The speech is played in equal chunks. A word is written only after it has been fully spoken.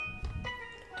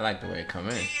I like the way it come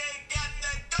in.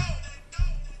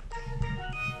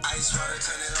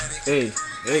 Hey,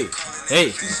 hey, hey,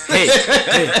 hey,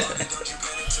 hey.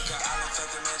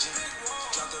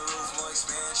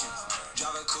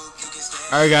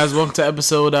 All right, guys, welcome to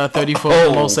episode 34 of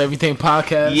the Most Everything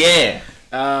Podcast. Yeah.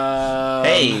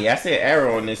 Hey, I see an error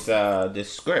on this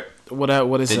script.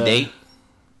 What is the date?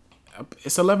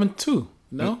 It's 11/2.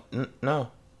 No, no.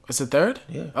 It's the 3rd.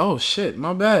 Yeah. Oh shit,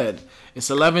 my bad. It's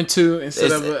 11/2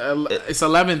 instead of it's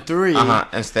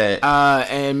 11/3. Instead.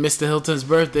 And Mr. Hilton's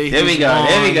birthday. There we go.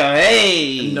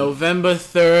 Hey. November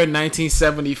 3rd,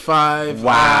 1975.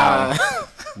 Wow.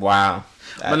 Wow.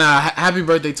 But happy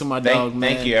birthday to my dog,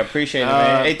 man. Thank you. I appreciate it,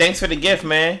 man. Hey, thanks for the gift,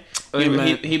 man.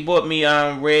 Man. He bought me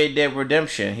Red Dead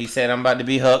Redemption. He said I'm about to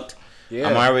be hooked. Yeah.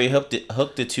 I'm already hooked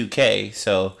to 2K,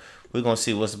 so we're going to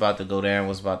see what's about to go down,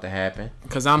 what's about to happen.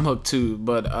 Because I'm hooked too,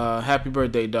 but happy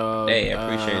birthday, dog. Hey, I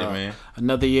appreciate it, man.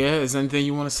 Another year. Is there anything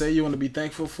you want to say, you want to be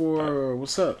thankful for, or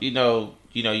what's up? You know,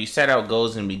 you set out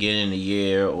goals in the beginning of the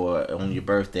year or on your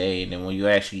birthday, and then when you're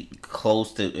actually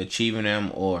close to achieving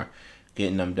them or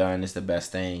getting them done is the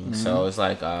best thing. Mm-hmm. So it's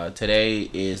like today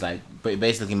is like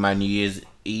basically my New Year's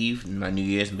Eve, my New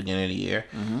Year's beginning of the year.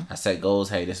 Mm-hmm. I set goals.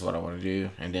 Hey, this is what I want to do,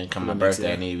 and then come my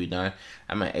birthday, I need to be done.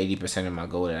 I'm at 80% of my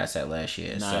goal that I set last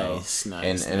year. Nice.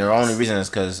 And the only reason is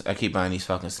because I keep buying these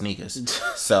fucking sneakers.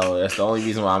 So that's the only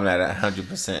reason why I'm not at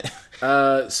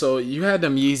 100%. So you had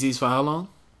them Yeezys for how long?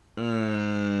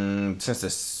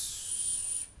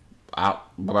 Since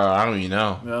bro, I don't even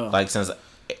know. Oh. Like since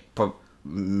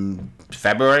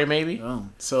February maybe. Oh,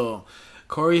 so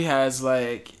Corey has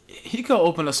he could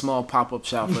open a small pop-up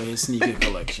shop for his sneaker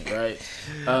collection, right?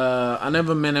 I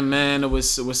never met a man with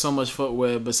so much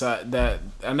footwear beside that.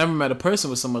 I never met a person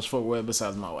with so much footwear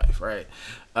besides my wife, right?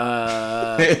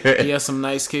 He has some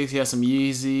nice kicks. He has some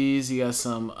Yeezys. He has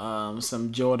some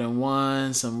Jordan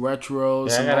 1, some retros.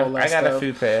 Yeah, I got a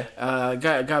few pairs.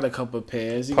 Got a couple of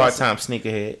pairs. Part-time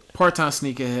sneakerhead.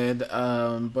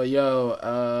 But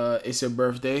it's your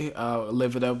birthday.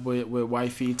 Live it up with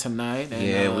wifey tonight. And,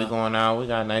 yeah, we going out. We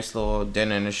got a nice little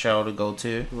dinner and a show to go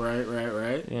to.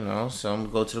 Right. You know, so I'm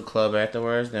gonna go to the club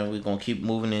afterwards. Then we're gonna keep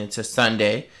moving into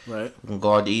Sunday. Right. We're gonna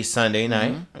go out to eat Sunday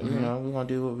night. Mm-hmm. You know, we're gonna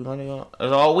do what we're gonna do.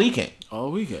 It's all weekend. All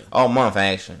month,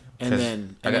 actually.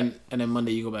 And then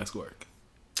Monday you go back to work.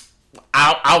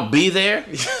 I'll be there.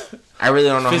 I really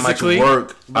don't know physically, how much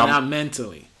work, but not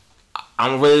mentally.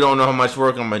 I really don't know how much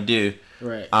work I'm gonna do.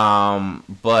 Right.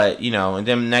 But and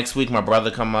then next week my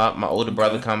brother come up. My older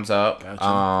brother comes up.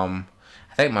 Gotcha.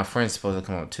 I think my friend's supposed to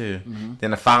come up too. Mm-hmm.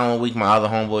 Then the following week my other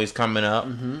homeboy's coming up.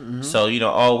 Mm-hmm. So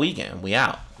all weekend we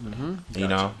out. Mm-hmm.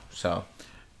 Gotcha. So.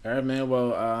 All right, man.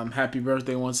 Well, happy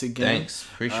birthday once again. Thanks.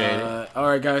 Appreciate it. All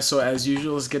right, guys. So, as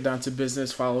usual, let's get down to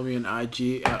business. Follow me on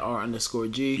IG at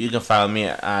R_G. You can follow me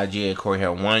at IG at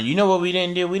CoreyHill1. You know what we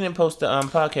didn't do? We didn't post the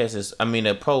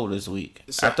the poll this week.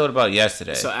 So, I thought about it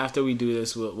yesterday. So, after we do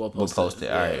this, we'll post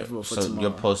it. All right. So, you'll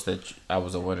post that I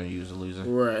was a winner, you was a loser.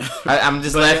 Right. I'm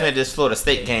just laughing at this Florida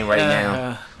State game right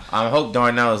now. I hope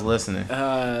Darnell is listening.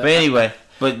 But anyway.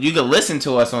 But you can listen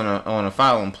to us on the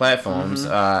following platforms.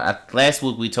 Mm-hmm. Last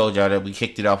week we told y'all that we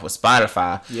kicked it off with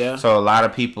Spotify. Yeah. So a lot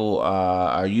of people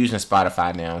are using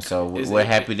Spotify now. So we're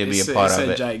happy to be a part of it.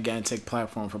 It's a gigantic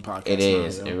platform for podcasts. It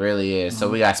is. It really is. Mm-hmm.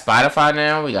 So we got Spotify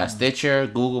now. We got Stitcher,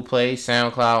 Google Play,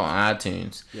 SoundCloud, and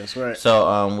iTunes. That's right.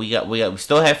 So we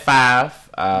still have 5.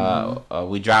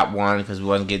 We dropped 1 because we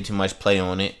wasn't getting too much play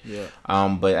on it. Yeah.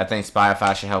 But I think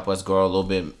Spotify should help us grow a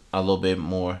little bit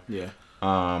more. Yeah.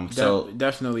 So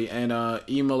definitely, and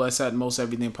email us at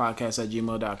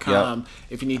mosteverythingpodcast@gmail.com. Yep.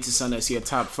 If you need to send us your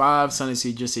top 5, send us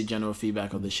just a general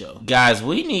feedback of the show. Guys,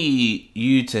 we need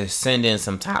you to send in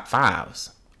some top 5s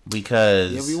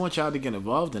because we want y'all to get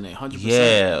involved in it. 100%.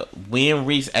 Yeah, we and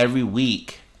Reese every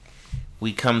week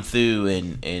we come through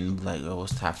and like,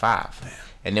 what's top 5? Damn.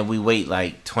 And then we wait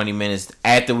like 20 minutes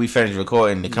after we finish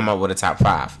recording to come up with a top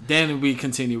 5. Then we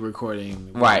continue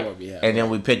recording. Right. And then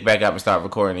we pick back up and start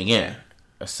recording again.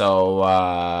 So,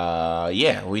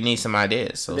 we need some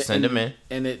ideas. So send them in.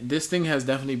 And this thing has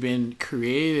definitely been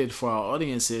created for our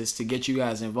audiences to get you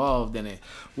guys involved in it.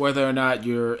 Whether or not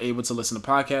you're able to listen to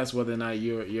podcasts, whether or not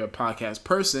you're a podcast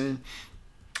person.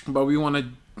 But we want to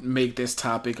make this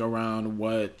topic around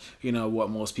what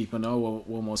most people know,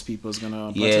 what most people is going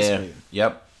to participate.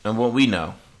 Yep. And what we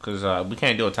know. because we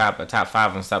can't do a top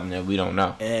 5 on something that we don't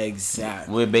know.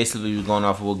 Exactly. We're basically going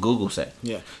off of what Google said.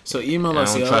 Yeah. So email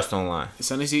us. I don't trust online.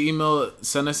 Send us your email.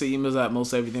 Send us the emails at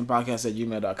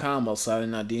mosteverythingpodcast@gmail.com or slide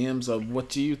in our DMs of what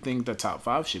do you think the top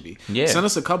 5 should be. Yeah. Send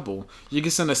us a couple. You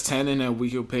can send us 10 and then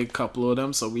we can pick a couple of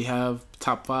them so we have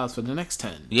top 5s for the next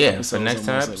 10. Yeah, for next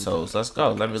 10 episodes. Let's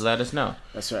go. Let us know.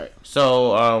 That's right.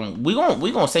 So we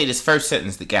gonna say this first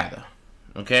sentence together.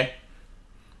 Okay?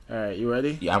 All right, you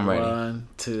ready? Yeah, I'm ready. 1,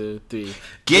 2, 3.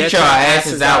 Get your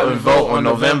asses out and vote on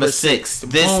November 6th.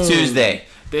 This Tuesday.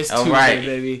 This Tuesday,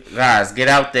 baby. Guys, get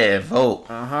out there and vote.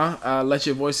 Let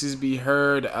your voices be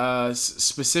heard.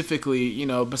 Specifically,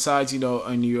 besides, in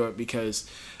New York, because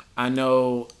I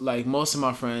know, like, most of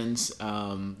my friends,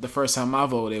 the first time I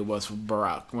voted was for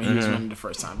Barack when he was running the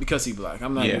first time because he's black.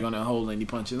 I'm not even going to hold any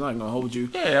punches. I'm not going to hold you.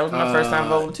 Yeah, that was my first time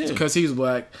voting, too. Because he's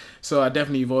black. So I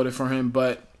definitely voted for him.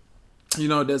 But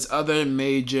there's other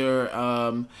major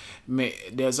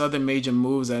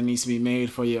moves that needs to be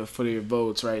made for your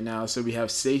votes right now. So we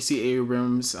have Stacey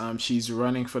Abrams. She's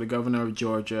running for the governor of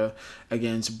Georgia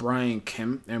against Brian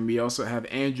Kemp, and we also have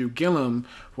Andrew Gillum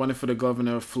running for the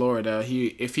governor of Florida.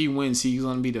 If he wins, he's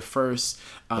going to be the first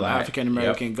African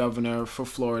American governor for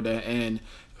Florida. And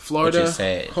Florida, which is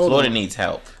sad. Florida needs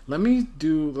help. Let me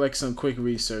do some quick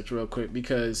research real quick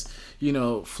because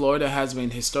Florida has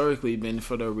historically been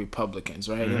for the Republicans,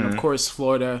 right? And of course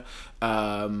Florida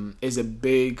is a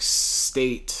big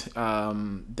state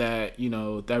that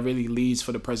really leads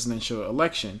for the presidential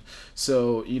election.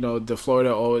 So the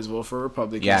Florida always vote for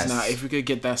Republicans. Yes. Now if we could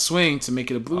get that swing to make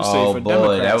it a blue state for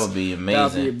Democrats, that would be amazing.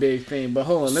 That would be a big thing. But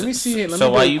hold on, let me see. So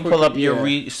while you pull up your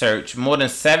research, more than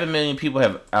 7 million people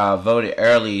have voted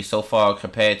early so far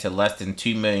compared to less than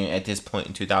 2 million at this point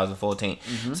in 2014.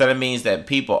 So that means that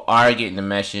people are getting the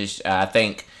message. I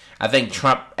think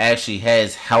Trump actually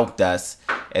has helped us,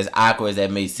 as awkward as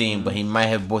that may seem, but he might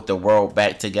have brought the world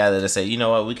back together to say, you know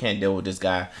what, we can't deal with this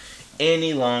guy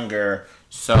any longer.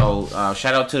 So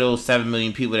shout out to those 7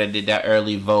 million people that did that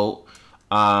early vote.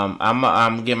 I'm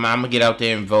gonna get out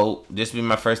there and vote. This will be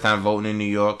my first time voting in New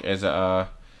York as a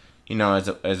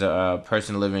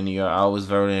person living in New York. I always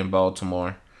voted in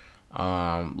Baltimore.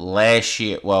 Last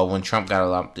year, when Trump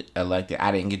got elected,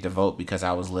 I didn't get to vote because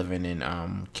I was living in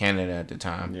Canada at the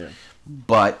time. Yeah.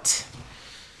 But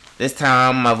this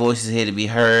time, my voice is here to be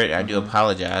heard. I do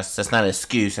apologize. That's not an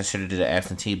excuse. I should have did an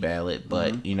absentee ballot,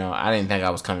 but I didn't think I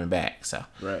was coming back, so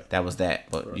that was that.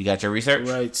 But you got your research,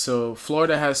 right? So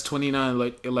Florida has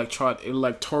 29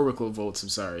 electoral votes. I'm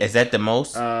sorry. Is that the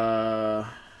most? I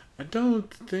don't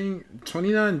think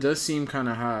 29 does seem kind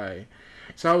of high.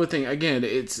 So I would think again,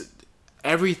 it's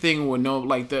everything would know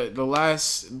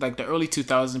the early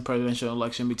 2000 presidential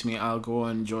election between Al Gore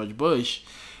and George Bush.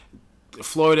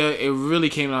 Florida, it really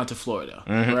came down to Florida,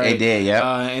 right? It did,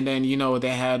 yeah. And then they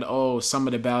had some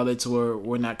of the ballots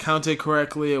were not counted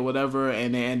correctly or whatever,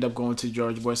 and they end up going to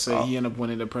George Bush, so he ended up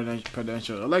winning the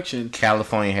presidential election.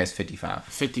 California has 55.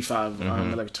 55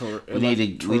 electoral. We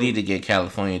need to get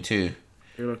California too.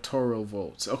 Electoral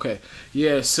votes. Okay,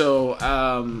 yeah. So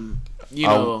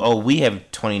we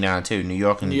have 29 too. New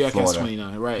York Florida has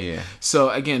 29, right? Yeah. So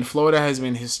again, Florida has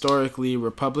been historically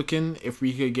Republican. If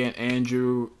we could get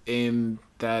Andrew in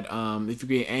that,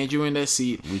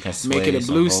 seat, we can make it a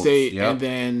blue state, and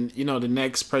then the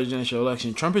next presidential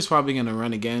election, Trump is probably going to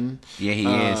run again. Yeah, he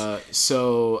is.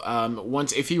 So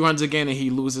if he runs again and he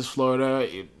loses Florida,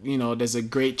 there's a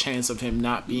great chance of him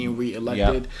not being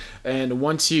reelected. Yep. And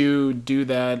once you do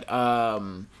that,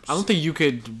 I don't think you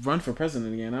could run for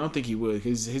president again. I don't think he would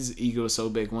because his ego is so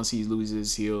big. Once he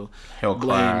loses, he'll blame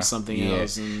cry. Something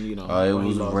else, and it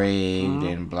was rigged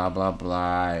and blah blah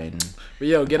blah.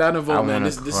 But get out and vote, man.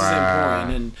 This is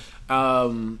important.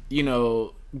 And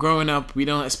growing up, we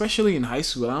don't, especially in high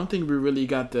school, I don't think we really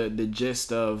got the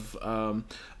gist of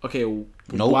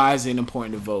why is it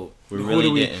important to vote?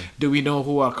 Do we know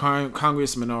who our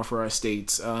congressmen are for our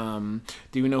states? Do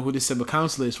we know who the civil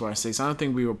council is for our states? I don't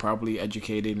think we were properly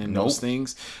educated in those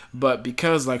things. But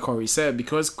because, like Corey said,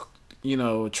 because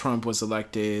Trump was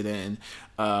elected and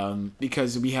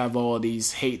because we have all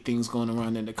these hate things going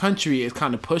around in the country, it's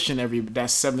kind of pushing that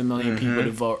 7 million people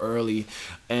to vote early.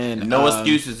 And no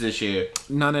excuses this year.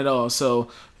 None at all. So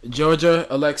Georgia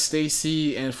elect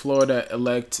Stacey and Florida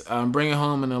elect bring it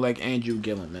home and elect Andrew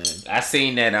Gillum, man. I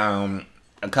seen that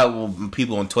a couple of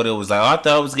people on Twitter was like, I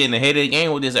thought I was getting ahead of the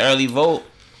game with this early vote.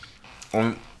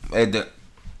 They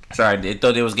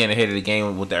thought they was getting ahead of the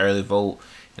game with the early vote,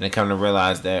 and they come to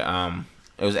realize that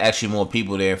it was actually more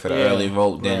people there for the early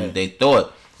vote than they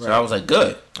thought. So I was like,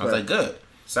 good. Good.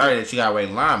 Sorry that you got to wait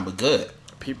in line, but good.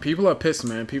 People are pissed,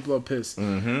 man. People are pissed.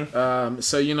 Mm-hmm.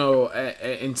 So you know,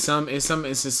 in some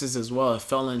instances as well,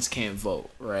 felons can't vote,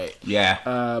 right?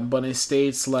 Yeah. But in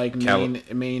states like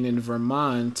Maine and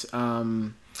Vermont,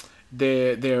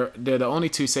 they're the only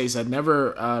two states that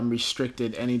never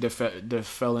restricted any the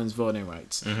felons' voting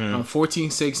rights.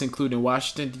 14 states, including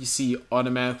Washington D.C.,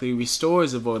 automatically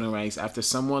restores the voting rights after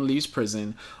someone leaves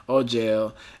prison or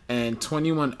jail, and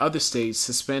 21 other states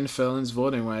suspend felons'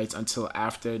 voting rights until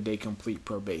after they complete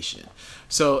probation.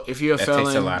 So if you're a felon,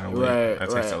 takes a lot of weight. That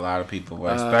takes a lot of people,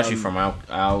 especially from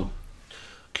our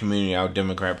community, our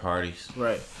Democrat parties.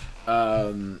 Right.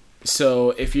 So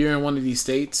if you're in one of these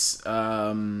states,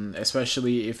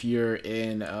 especially if you're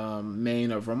in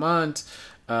Maine or Vermont,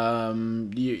 a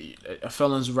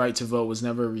felon's right to vote was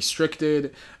never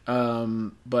restricted.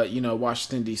 But you know,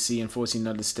 Washington D.C. and 14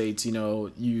 other states, you know,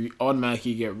 you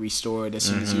automatically get restored as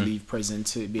soon as you leave prison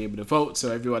to be able to vote.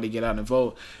 So everybody get out and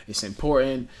vote. It's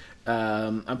important.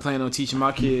 I'm planning on teaching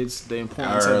my kids the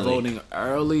importance of voting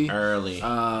early.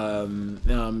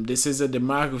 This is a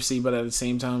democracy, but at the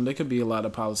same time, there could be a lot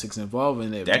of politics involved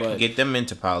in it. That could get them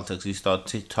into politics. You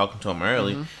start talking to them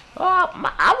early. Oh,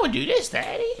 I would do this,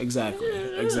 Daddy. Exactly.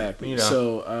 You know.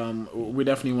 So we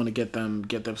definitely want to get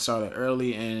them started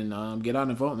early and get out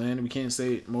and vote, man. We can't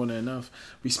say more than enough.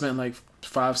 We spent like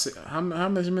 5, 6. How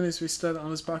many minutes we spent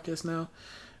on this podcast now?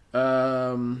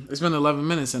 It's been 11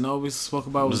 minutes, and all we spoke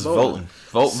about was voting.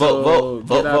 Vote,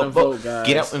 guys.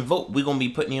 Get out and vote. We're gonna be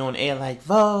putting you on air like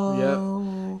vote.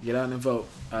 Yep. Get out and vote.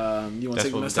 You want to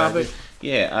take the next topic?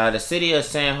 Yeah. The city of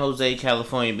San Jose,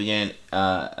 California, began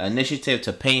an initiative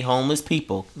to pay homeless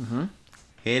people.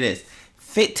 Here it is,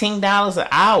 $15 an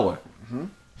hour.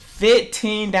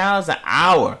 $15 an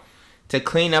hour to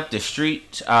clean up the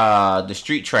street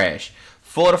trash.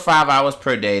 4 to 5 hours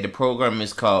per day. The program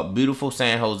is called Beautiful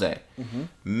San Jose.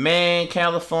 Man,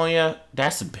 California,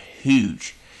 that's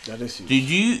huge. That is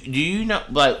huge. Do you know?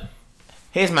 Like,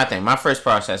 here's my thing. My first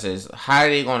process is, how are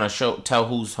they gonna tell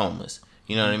who's homeless?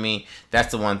 You know what I mean?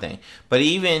 That's the one thing. But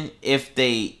even if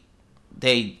they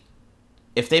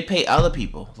pay other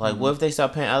people, like what if they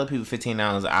start paying other people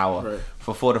 $15 an hour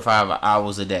for 4 to 5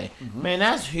 hours a day? Man,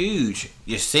 that's huge.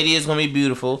 Your city is gonna be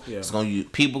beautiful. Yeah.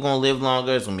 People gonna live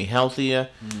longer. It's gonna be healthier.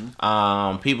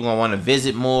 People gonna want to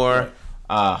visit more.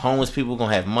 Homeless people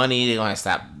gonna have money. They're gonna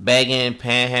stop begging,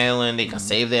 panhandling. They can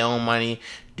save their own money,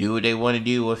 do what they want to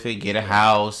do with it, get a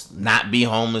house, not be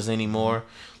homeless anymore.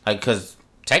 Like, cause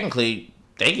technically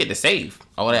they get to save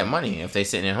all that money if they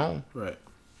sitting at home. Right.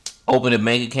 Open a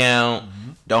bank account.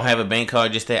 Don't have a bank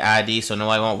card, just their ID, so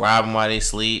nobody won't rob them while they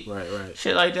sleep. Right.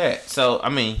 Shit like that. So, I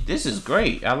mean, this is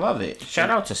great. I love it. Shout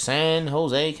out to San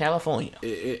Jose, California.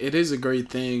 It is a great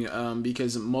thing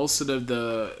because most of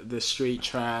the street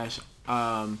trash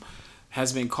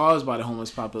has been caused by the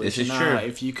homeless population. This is true.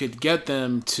 If you could get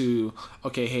them to,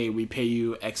 okay, hey, we pay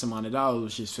you X amount of dollars,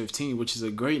 which is $15, which is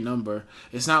a great number.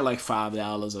 It's not like $5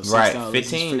 or $6. Right,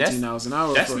 $15 an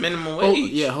hour. That's minimum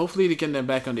wage. Hopefully they get them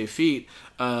back on their feet.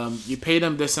 You pay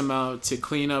them this amount to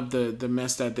clean up the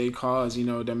mess that they cause, you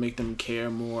know, that make them care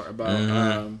more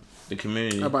about the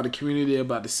community,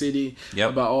 about the city,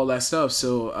 about all that stuff.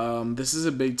 So this is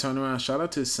a big turnaround. Shout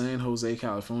out to San Jose,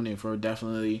 California for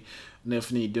definitely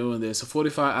doing this. So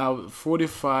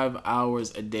 45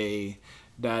 hours a day.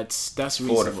 That's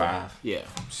reasonable. 4 to 5. Yeah.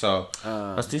 So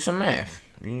let's do some math.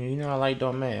 You know I like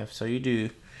doing math. So you do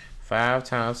 5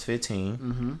 times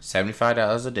 15,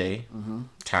 $75 a day,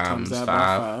 times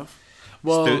 5.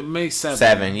 Well, make 7.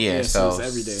 7, yeah. So it's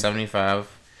every day. 75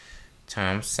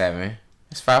 times 7.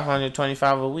 It's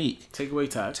 $525 a week. Take away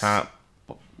tax.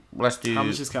 Let's do. How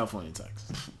much is California tax?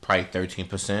 Probably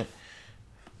 13%.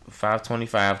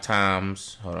 525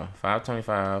 times. Hold on.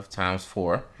 525 times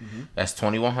 4. That's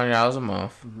 $2,100 a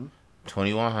month.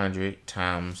 2,100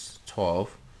 times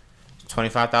 12.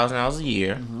 $25,000 a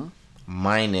year.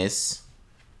 Minus,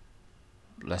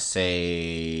 let's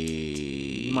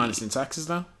say, minus in taxes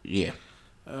now. Yeah.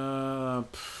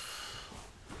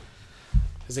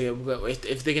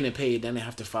 If they're gonna pay, then they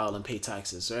have to file and pay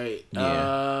taxes, right?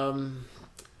 Yeah.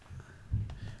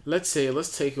 Let's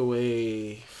take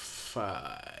away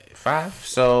 5.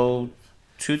 So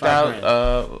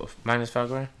 2,000 minus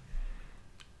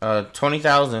 $5,000.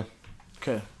 20,000.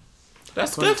 Okay.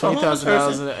 That's good for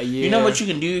 $20,000 a year. You know what you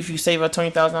can do if you save up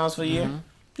 $20,000 for a year?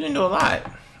 You can do a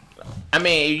lot. I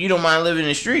mean, if you don't mind living in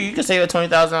the street, you can save up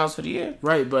 $20,000 for the year.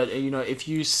 Right, but you know, if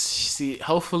you see,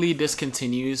 hopefully this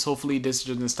continues. Hopefully this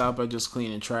doesn't stop at just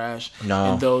cleaning trash.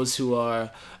 No. And those who are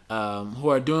who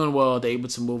are doing well, they're able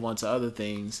to move on to other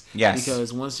things. Yes.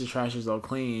 Because once the trash is all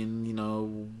clean,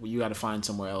 you got to find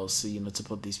somewhere else, to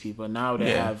put these people. Now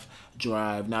they have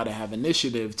drive. Now they have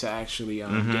initiative to actually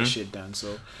get shit done.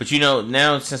 So, but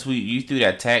now since you threw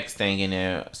that tax thing in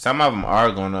there, some of them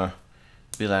are gonna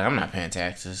be like, I'm not paying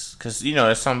taxes, because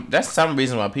that's some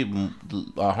reason why people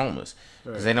are homeless,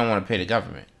 because they don't want to pay the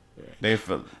government. They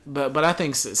feel, but I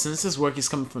think since this work is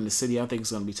coming from the city, I think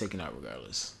it's gonna be taken out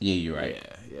regardless. Yeah, you're right.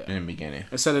 Yeah. In the beginning,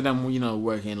 instead of them,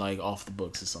 working like off the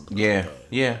books or something. Yeah, like that.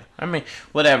 Yeah. I mean,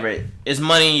 whatever. It's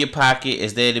money in your pocket.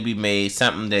 It's there to be made.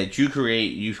 Something that you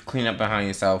create, you clean up behind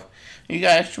yourself. You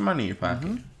got extra money in your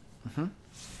pocket. All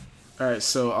right.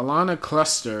 So Alana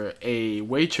Cluster, a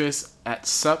waitress at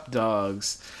Sup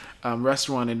Dogs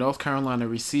restaurant in North Carolina,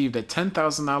 received a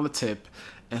 $10,000 tip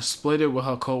and split it with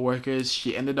her coworkers.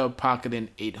 She ended up pocketing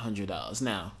 $800.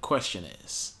 Now, question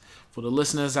is, for the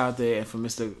listeners out there and for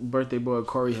Mr. Birthday Boy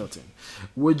Corey Hilton,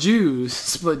 would you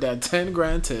split that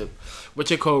 $10,000 tip with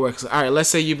your coworkers? All right, let's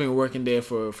say you've been working there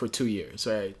for 2 years,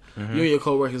 right? You and your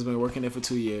coworkers been working there for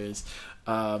 2 years.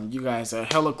 You guys are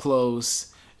hella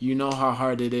close. You know how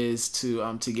hard it is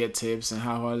to get tips and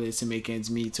how hard it is to make ends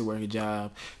meet to work a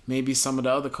job. Maybe some of the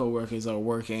other coworkers are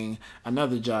working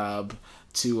another job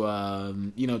to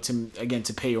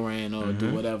to pay rent or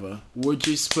do whatever. Would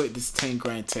you split this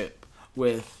 $10,000 tip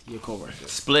with your coworkers?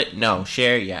 Split? No.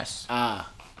 Share? Yes.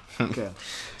 Okay.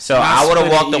 So I would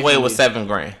have walked away with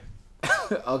 $7,000.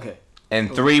 Okay.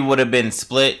 And 3 would have been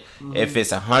split if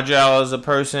it's $100 a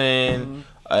person.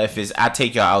 If it's I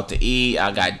take y'all out to eat,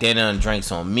 I got dinner and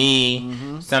drinks on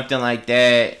me, something like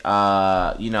that.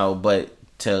 But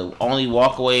to only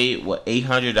walk away with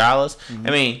 $800, I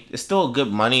mean, it's still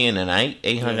good money in the night.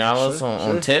 $800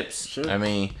 on tips. Sure. I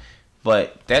mean,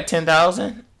 but that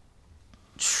 $10,000,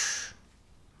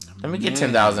 let me get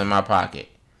 $10,000 in my pocket.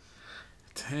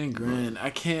 $10,000, I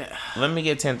can't. Let me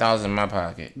get $10,000 in my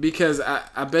pocket, because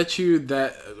I bet you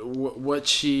that what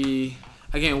she's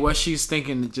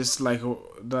thinking, just like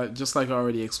I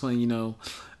already explained,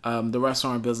 the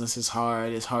restaurant business is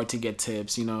hard. It's hard to get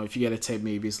tips. If you get a tip,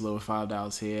 maybe it's a little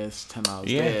 $5 here, it's $10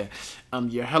 there.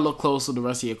 You're hella close to the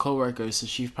rest of your coworkers, so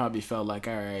she probably felt like,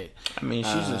 all right. I mean,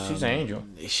 she's an angel.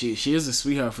 She is a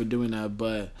sweetheart for doing that,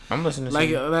 but I'm listening to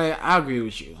like I agree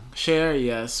with you. Share,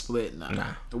 yes. Split,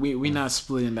 nah. We not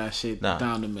splitting that shit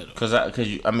down the middle. Cause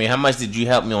how much did you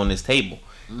help me on this table?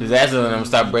 Because that's when I'm gonna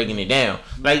start breaking it down.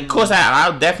 Like, of course,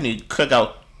 I'll definitely cook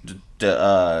out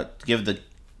give the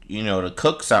the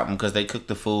cook something, because they cook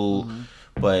the food.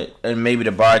 But and maybe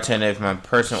the bartender if my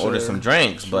person orders some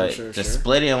drinks. But to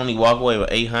split it, only walk away with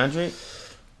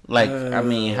 $800. Like, I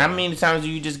mean, how many times do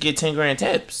you just get $10,000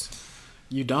 tips?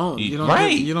 You don't. You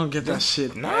don't get that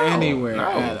shit anywhere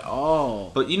at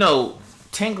all. But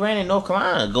 $10,000 in North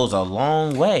Carolina goes a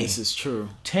long way. This is true.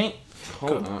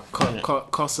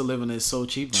 Cost of living is so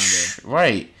cheap down there.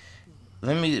 Right.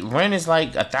 Rent is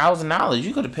like $1,000.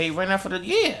 You could have paid rent out for the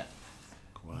year.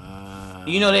 Wow.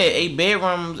 That 8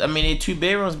 bedrooms. I mean, 2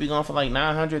 bedrooms be going for like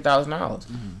 $900,000.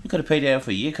 You could have paid that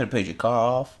for a year. Could have paid your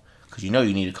car off, because you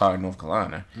need a car in North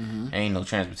Carolina. Ain't no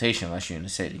transportation unless you're in the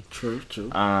city. True.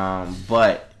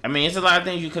 But I mean, it's a lot of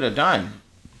things you could have done.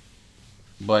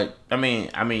 But I mean,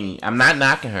 I'm not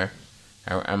knocking her.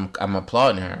 I'm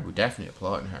applauding her. We're definitely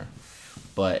applauding her.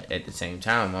 But at the same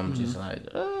time, I'm just like,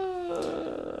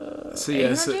 So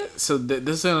yeah, so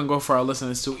this is gonna go for our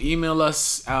listeners to email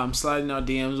us, slide in our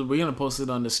DMs. We're gonna post it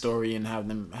on the story and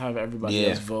have everybody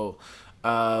else vote.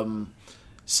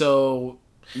 So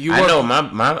you, I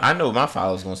know my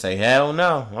followers gonna say, hell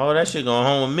no, oh, that shit going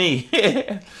home with me.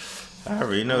 I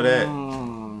already know that.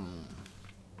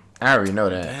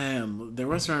 Damn, the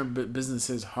restaurant business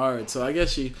is hard. So I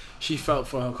guess she felt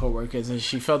for her coworkers, and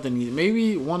she felt the need.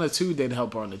 Maybe 1 or 2 did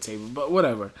help her on the table, but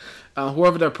whatever.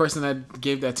 Whoever that person that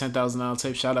gave that $10,000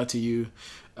 tip, shout out to you.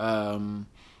 The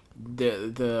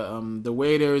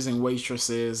waiters and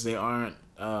waitresses, they aren't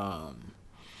well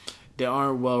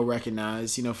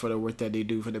recognized, for the work that they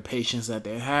do, for the patients that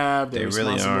they have. They're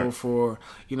responsible for,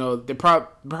 they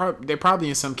probably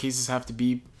in some cases have to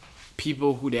be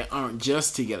people who they aren't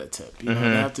just to get a tip. They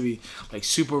have to be like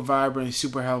super vibrant,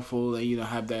 super helpful, and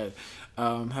have that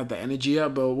energy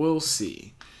up. But we'll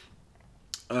see.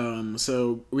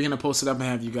 So we're gonna post it up and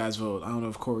have you guys vote. I don't know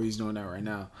if Corey's doing that right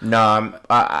now. No,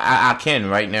 I can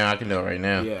right now. I can do it right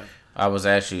now. Yeah. I was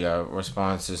actually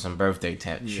responding to some birthday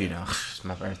texts. It's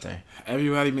my birthday.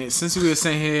 Everybody, since we were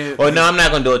saying here. Well, no, I'm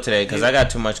not gonna do it today because I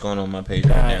got too much going on my page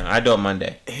right now. I do it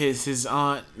Monday. His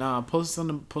aunt, post it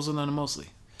on the mostly.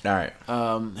 All right.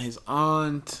 His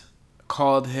aunt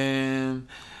called him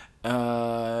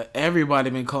Everybody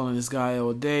been calling this guy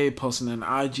all day, posting in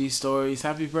IG stories.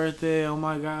 Happy birthday! Oh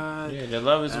my god. Yeah, the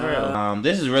love is real.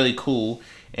 This is really cool,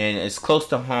 and it's close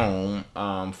to home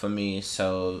for me.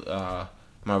 So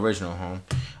my original home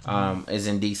is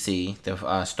in DC. The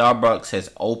Starbucks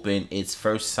has opened its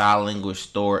first sign language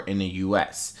store in the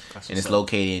U.S. and it's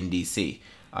located in DC.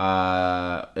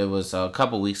 It was a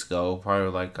couple weeks ago, probably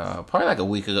like a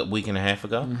week and a half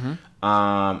ago.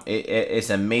 It's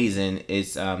amazing.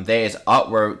 It's there's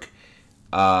artwork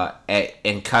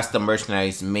and custom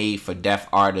merchandise made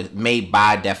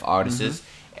by deaf artists.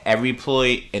 Every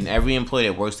employee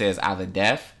that works there is either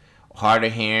deaf, hard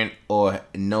of hearing, or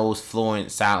knows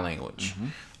fluent sign language.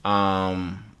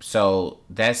 So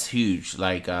that's huge.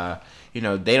 Like they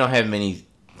don't have many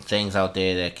things out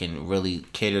there that can really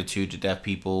cater to deaf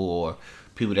people or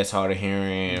people that's hard of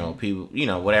hearing or people,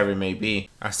 whatever it may be.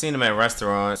 I've seen them at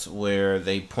restaurants where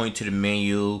they point to the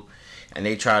menu and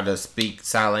they try to speak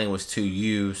sign language to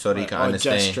you so they can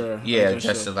understand.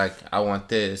 Gesture like, I want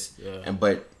this. Yeah.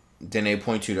 But then they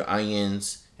point to the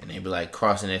onions and they be like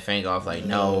crossing their finger off like,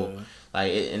 no.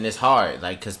 And it's hard,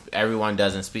 like, because everyone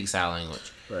doesn't speak sign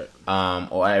language. Right.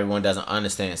 Or everyone doesn't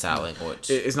understand sign language.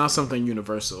 It's not something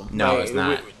universal. No, it's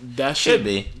not. That should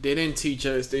be. They didn't teach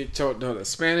us. They taught us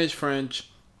Spanish, French,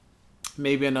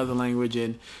 maybe another language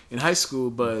in high school,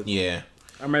 but yeah,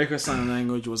 American Sign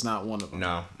Language was not one of them.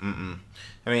 No.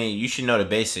 I mean, you should know the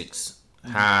basics.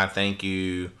 Hi, thank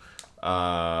you.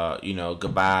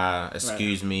 Goodbye,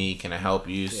 excuse me, can I help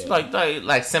you? Yeah.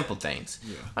 Like simple things.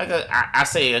 Yeah. Like I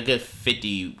say a good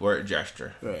 50 word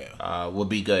gesture would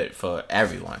be good for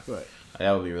everyone. Right.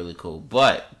 That would be really cool.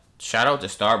 But shout out to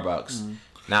Starbucks.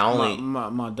 Not only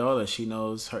my daughter, she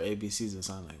knows her ABCs of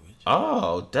sign language.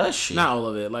 Oh, does she? Not all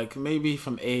of it. Like maybe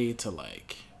from A to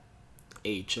like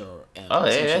H or M. Oh,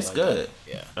 yeah, that's good. That.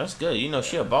 Yeah, that's good.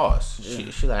 She a boss. Yeah.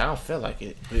 She like, I don't feel like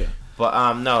it. Yeah.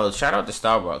 But no, shout out to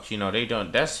Starbucks. They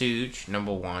don't. That's huge.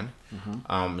 Number one,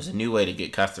 it's a new way to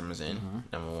get customers in.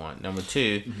 Number one. Number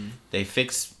two, they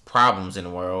fix problems in the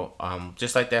world.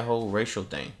 Just like that whole racial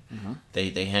thing.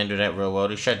 They handle that real well.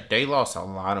 They lost a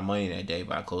lot of money that day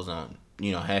by closing on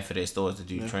half of their stores to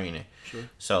do training. Sure.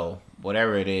 So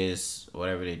whatever it is,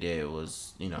 whatever they did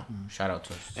was shout out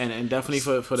to us. And definitely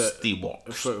for the Steve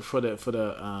Walks.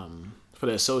 for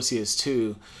the associates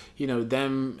too,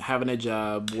 them having a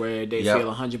job where they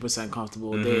feel 100%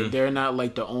 comfortable. They're not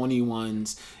like the only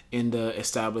ones in the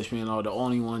establishment or the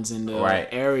only ones in the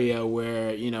area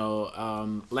where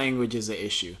language is an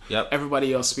issue. Yep.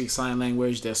 Everybody else speaks sign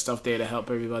language. There's stuff there to help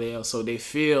everybody else, so they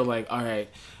feel like, all right,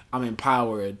 I'm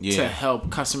empowered to help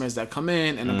customers that come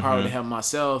in and empowered to help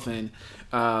myself. And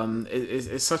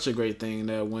it's such a great thing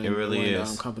that when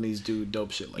companies do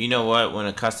dope shit like that. You know what? When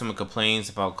a customer complains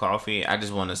about coffee, I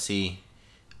just want to see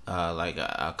like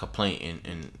a complaint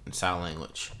in sign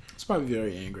language. It's probably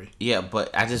very angry. Yeah,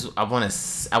 but I want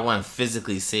to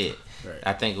physically see it. Right.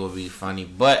 I think it would be funny.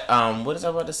 But what was I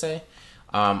about to say?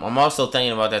 I'm also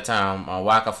thinking about that time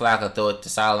Waka Flocka thought the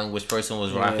sign language person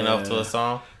was rocking up to a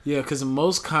song. Yeah, because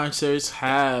most concerts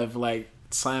have like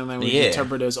sign language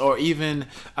interpreters, or even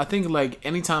I think like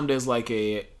anytime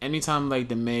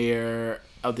the mayor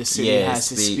of the city has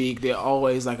to speak, they're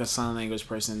always like a sign language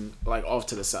person like off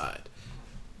to the side.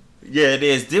 Yeah, it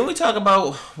is. Didn't we talk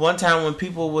about one time when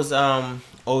people was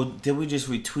or did we just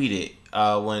retweet it?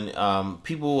 When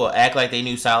people will act like they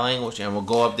knew sign language and will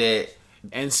go up there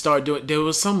and start doing. There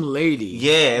was some lady.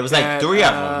 Yeah, it was like 3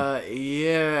 of them.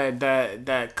 Yeah,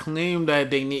 that claimed that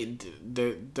they need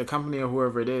the company or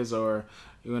whoever it is, or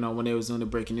when they was doing the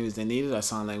breaking news, they needed a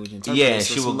sign language interpreter. Yeah,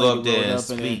 so she would go up there and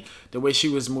speak. The way she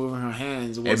was moving her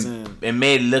hands wasn't. It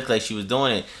made it look like she was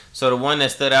doing it. So the one that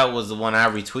stood out was the one I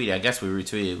retweeted. I guess we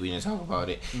retweeted. We didn't talk about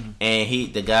it. Mm-hmm.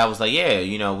 And the guy was like, "Yeah,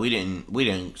 we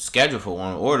didn't schedule for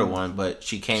one, order one, but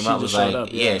she came up was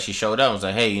like, she showed up. Was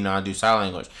like, hey, I do sign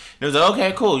language. And it was like,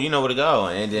 okay, cool, you know where to go.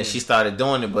 And then she started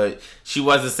doing it, but she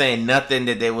wasn't saying nothing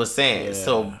that they was saying. Yeah.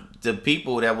 So the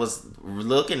people that was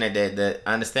looking at that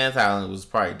understand sign language was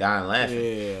probably dying laughing.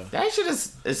 Yeah. That shit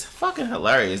is fucking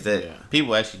hilarious that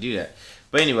people actually do that.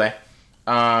 But anyway,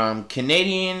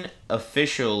 Canadian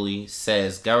officially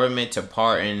says government to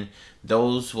pardon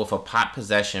those with a pot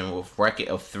possession with record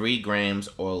of 3 grams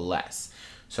or less.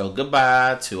 So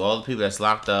goodbye to all the people that's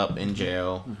locked up in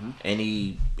jail.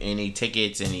 Mm-hmm. Any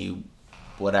tickets, any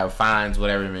whatever fines,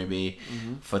 whatever it may be,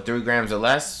 for 3 grams or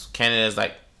less. Canada's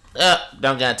like,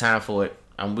 don't got time for it.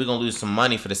 We're gonna lose some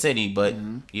money for the city, but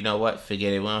you know what?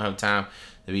 Forget it. We don't have time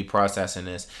to be processing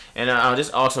this. And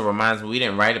this also reminds me, we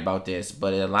didn't write about this,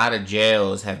 but a lot of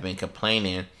jails have been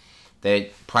complaining that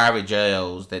private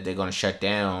jails that they're gonna shut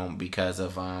down because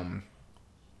of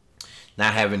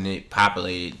not having it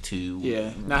populated to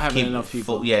not having enough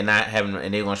people. Not having,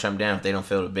 and they're gonna shut them down if they don't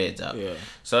fill the beds up. Yeah.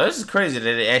 So this is crazy that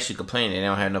they actually complain they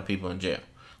don't have no people in jail.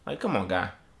 Like, come on, guy.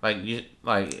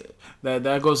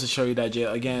 That goes to show you that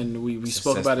jail, again, we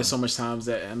spoke about it so much times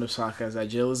that end of podcast, that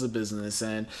jail is a business,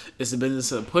 and it's a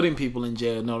business of putting people in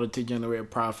jail in order to generate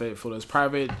profit for the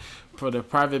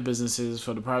private businesses,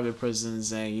 for the private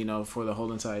prisons, and for the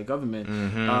whole entire government.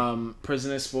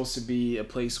 Prison is supposed to be a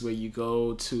place where you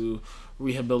go to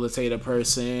rehabilitate a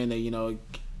person, and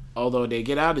although they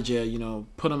get out of jail,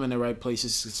 put them in the right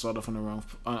places to start off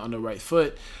on the right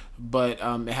foot. But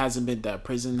it hasn't been that.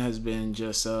 Prison has been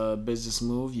just a business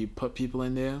move. You put people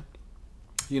in there,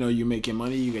 you make your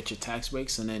money, you get your tax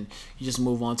breaks, and then you just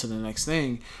move on to the next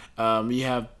thing. You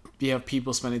have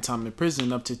people spending time in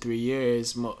prison up to 3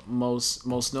 years.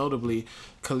 Most notably,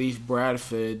 Khalif Brown.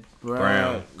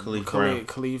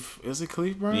 Khalif, is it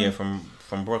Khalif Brown? Yeah, from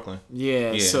Brooklyn.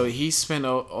 Yeah, so he spent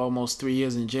almost 3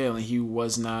 years in jail, and he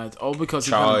was not because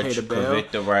he couldn't pay the bail.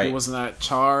 Convicted, right. He was not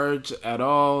charged at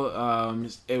all.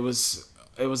 It was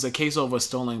a case over a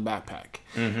stolen backpack.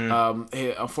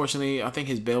 Unfortunately, I think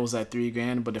his bail was at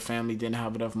 $3,000, but the family didn't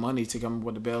have enough money to come up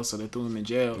with the bail, so they threw him in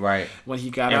jail. Right. When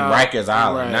he got out, Rikers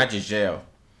Island, not just jail.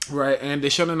 Right, and they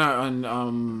shut it out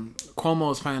on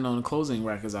Cuomo is planning on closing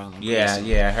Rikers Island.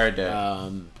 Yeah, I heard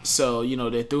that. So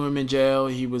they threw him in jail.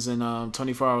 He was in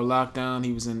 24-hour lockdown.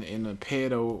 He was in a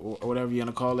pit or whatever you want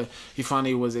to call it. He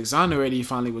finally was exonerated. He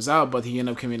finally was out, but he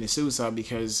ended up committing suicide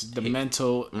because the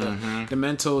mental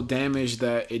damage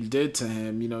that it did to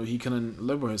him. He couldn't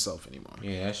live with himself anymore.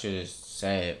 Yeah, that shit is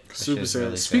sad. Super sad.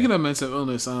 Really Speaking of mental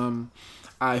illness,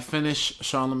 I finished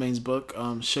Charlamagne's book,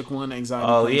 Shook One,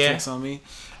 Anxiety Tricks on Me.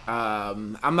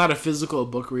 I'm not a physical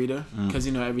book reader because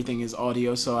everything is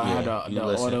audio, so I had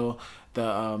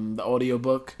the audio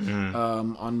book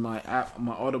on my app,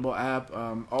 my Audible app.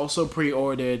 Also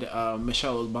pre-ordered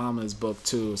Michelle Obama's book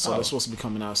too, so that's supposed to be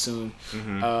coming out soon.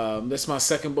 This is my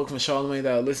second book from Charlamagne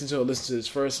that I listened to. I listened to his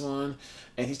first one,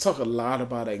 and he talked a lot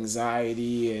about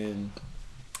anxiety and.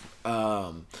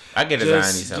 I get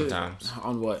anxiety sometimes.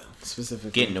 On what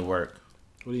specifically? Getting to work.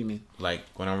 What do you mean? Like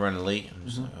when I'm running late, I'm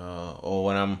just like, or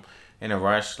when I'm in a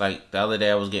rush. Like the other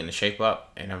day, I was getting the shape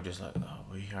up, and I'm just like,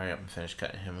 will you hurry up and finish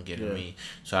cutting him and get to me,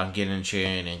 so I can get in the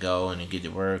chair and then go and then get to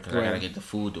work, because I gotta get the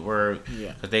food to work.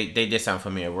 Yeah. Because they did something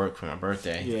for me at work for my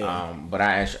birthday. Yeah. But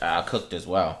I cooked as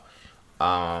well. But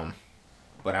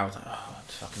I was like,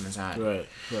 it's fucking anxiety.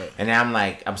 Right. And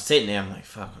then I'm sitting there, I'm like,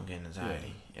 fuck, I'm getting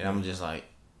anxiety, and I'm just like,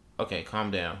 okay,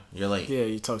 calm down. You're late. Yeah,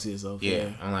 you talk to yourself.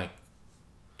 Yeah. I'm like.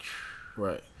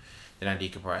 Right. Then I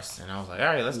decompressed, and I was like, all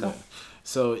right, let's go.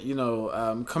 So,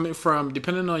 coming from,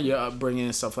 depending on your upbringing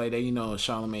and stuff like that,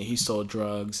 Charlamagne, he sold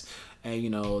drugs,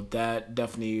 and, that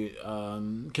definitely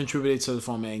contributed to the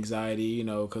form of anxiety,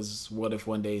 because what if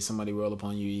one day somebody roll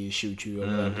upon you, shoot you, or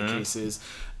whatever the case is.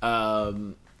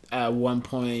 At one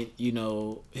point,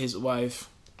 his wife...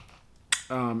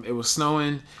 it was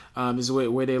snowing. Is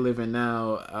where they live in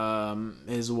now.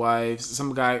 His wife,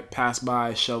 some guy passed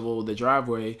by, shoveled the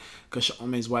driveway because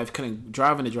his wife couldn't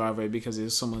drive in the driveway because there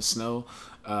was so much snow.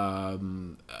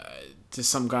 Just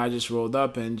some guy just rolled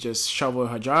up and just shoveled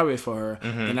her driveway for her.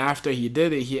 And after he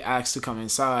did it, he asked to come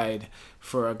inside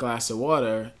for a glass of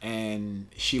water, and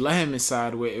she let him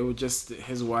inside. Where it was just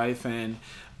his wife and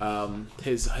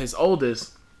his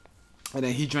oldest. And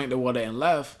then he drank the water and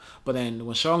left. But then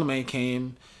when Charlamagne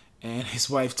came, and his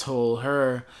wife told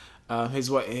her, his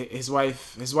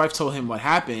wife told him what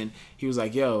happened. He was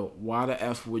like, "Yo, why the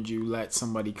f would you let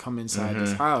somebody come inside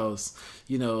this house?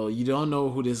 You don't know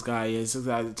who this guy is. This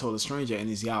guy told a stranger, and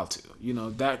he's out to.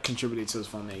 That contributed to his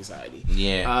form of anxiety.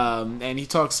 Yeah. And he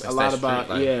talks a lot about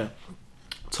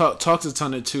talks a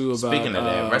ton too about. Speaking of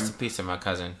that, rest in peace to my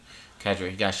cousin,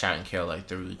 Kedrick. He got shot and killed like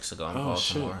 3 weeks ago in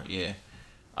Baltimore. Shit. Yeah.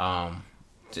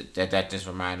 That just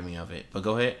reminded me of it. But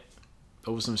go ahead.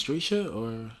 Over some street shit,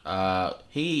 or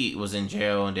he was in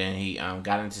jail, and then he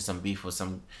got into some beef with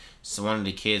some one of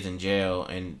the kids in jail,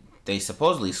 and they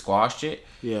supposedly squashed it.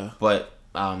 Yeah. But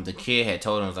the kid had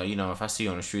told him, was like, if I see you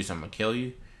on the streets, I'm gonna kill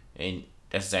you, and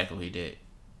that's exactly what he did.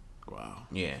 Wow.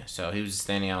 Yeah. So he was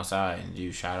standing outside, and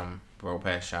dude shot him, rolled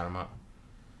past, shot him up.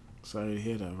 Sorry to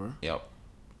hear that, bro. Yep.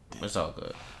 It's all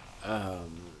good.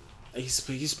 He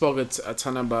spoke a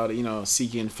ton about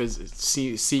seeking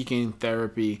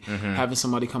therapy, having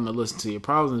somebody come and listen to your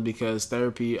problems, because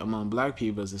therapy among Black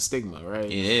people is a stigma, right?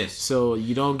 It is. So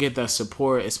you don't get that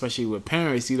support, especially with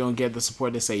parents. You don't get the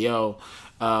support to say, "Yo,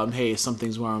 hey,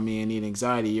 something's wrong with me. I need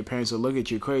anxiety." Your parents will look at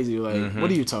you crazy, like,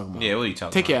 "What are you talking about? Yeah, what are you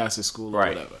talking Take about? your ass to school or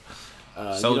whatever."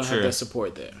 So you don't true. have that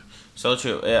support there. So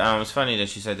true. It's funny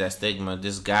that you said that stigma.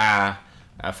 This guy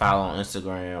I follow on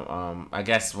Instagram. I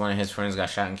guess one of his friends got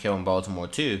shot and killed in Baltimore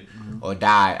too, or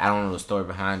died. I don't know the story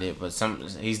behind it, but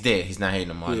he's dead. He's not here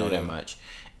no more. I know that much.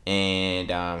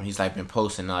 And he's like been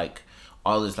posting like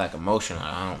all this like emotion.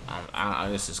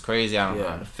 This is crazy. I don't know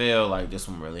how to feel. Like this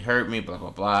one really hurt me. Blah blah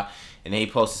blah. And then he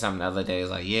posted something the other day. It's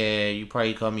like, yeah, you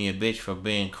probably called me a bitch for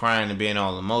being crying and being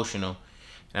all emotional.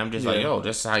 And I'm just like, yo,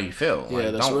 this is how you feel.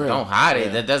 Like, don't hide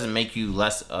it. That doesn't make you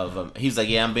less of a. He's like,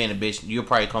 yeah, I'm being a bitch. You'll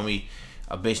probably call me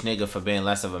a bitch nigga for being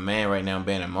less of a man right now. I'm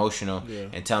being emotional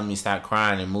and telling me stop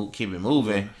crying and keep it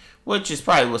moving, which is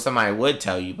probably what somebody would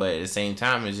tell you. But at the same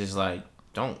time, it's just like,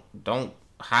 don't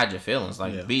hide your feelings.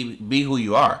 Like be who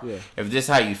you are. Yeah. If this is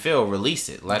how you feel, release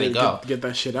it. Let it go. Get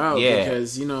that shit out. Yeah.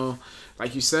 Because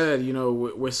like you said,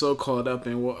 we're so caught up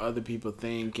in what other people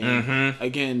think. And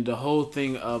again, the whole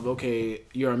thing of, okay,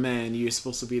 you're a man, you're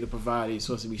supposed to be the provider, you're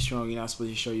supposed to be strong, you're not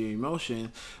supposed to show your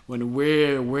emotion. When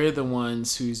we're the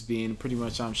ones who's being pretty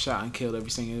much shot and killed every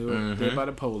single day by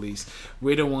the police.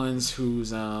 We're the ones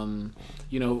who's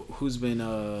who's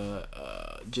been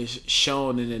just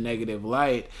shown in a negative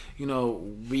light.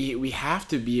 We have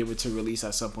to be able to release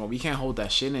at some point. We can't hold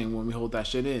that shit in. When we hold that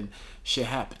shit in, shit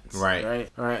happens. Right.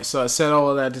 All right. So I said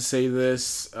all of that to say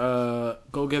this.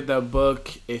 Go get that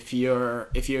book if you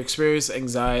experience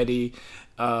anxiety.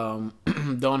 Don't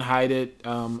hide it.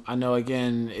 I know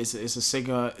again it's a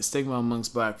stigma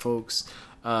amongst Black folks.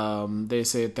 They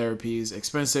say therapy's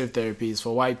expensive. Therapies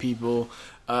for white people.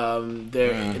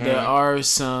 There are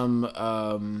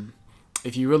some.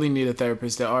 If you really need a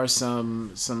therapist, there are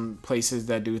some places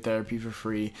that do therapy for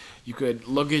free. You could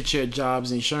look at your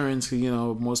job's insurance,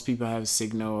 because most people have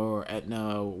Cigna or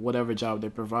Aetna, or whatever job they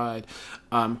provide.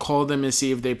 Call them and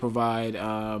see if they provide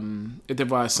some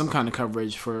kind of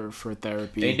coverage for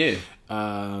therapy. They do.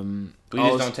 We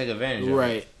just don't take advantage of it.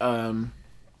 Right.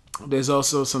 There's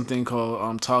also something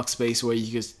called Talkspace, where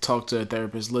you can talk to a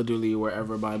therapist literally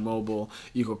wherever by mobile.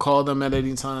 You could call them at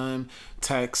any time,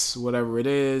 text, whatever it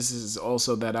is. There's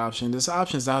also that option. There's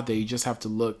options out there. You just have to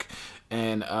look,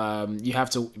 and you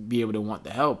have to be able to want the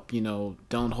help.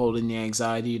 Don't hold in your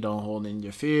anxiety. Don't hold in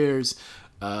your fears.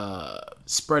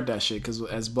 Spread that shit, because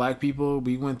as Black people,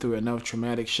 we went through enough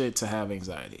traumatic shit to have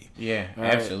anxiety. Yeah,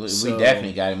 absolutely. So, we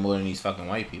definitely got it more than these fucking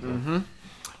white people.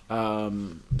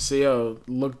 So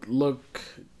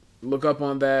look up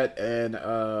on that and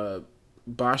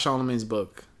buy Charlamagne's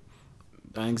book,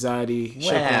 Anxiety.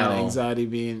 Anxiety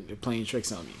being playing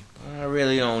tricks on me. I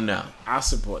really don't know. I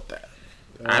support that.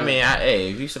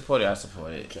 If you support it, I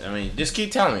support it. Okay. I mean, just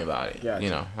keep telling me about it.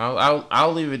 Gotcha.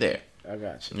 I'll leave it there. I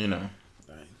got you. You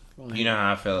know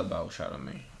how I feel about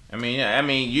Charlamagne. I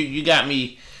mean, you got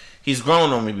me. He's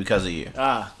grown on me because of you.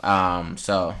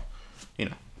 So.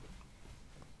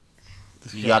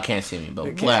 Y'all can't see me,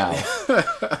 but wow.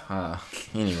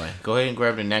 Anyway, go ahead and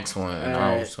grab the next one, and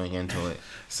I'll swing into it.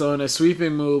 So, in a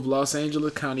sweeping move, Los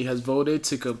Angeles County has voted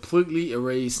to completely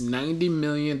erase $90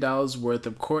 million worth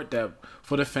of court debt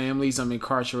for the families of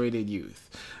incarcerated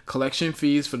youth. Collection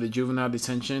fees for the juvenile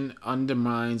detention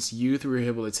undermines youth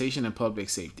rehabilitation and public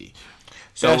safety.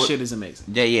 So that shit is amazing.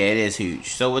 Yeah, it is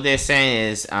huge. So what they're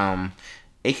saying is,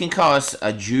 it can cost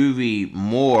a juvie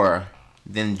more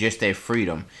than just their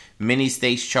freedom. Many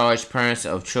states charge parents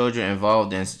of children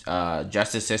involved in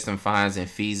justice system fines and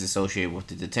fees associated with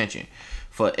the detention.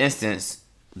 For instance,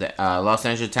 the Los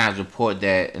Angeles Times report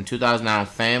that in 2009,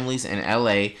 families in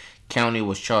LA County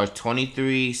was charged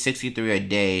 $23.63 a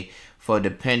day for a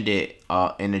dependent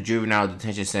in the juvenile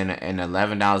detention center and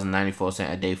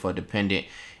 $11.94 a day for a dependent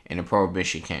in a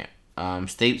prohibition camp.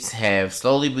 States have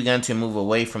slowly begun to move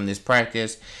away from this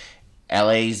practice.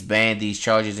 LA's banned these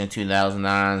charges in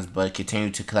 2009, but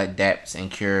continued to collect debts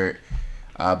incurred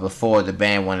before the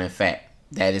ban went in effect.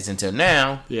 That is until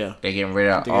now. Yeah, they're getting rid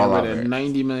of all of it.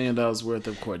 $90 million worth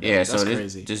of court debt. Yeah, that's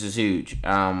crazy. This is huge.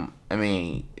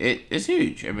 It's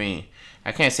huge.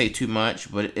 I can't say too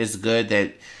much, but it's good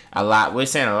that we're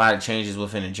seeing a lot of changes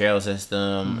within the jail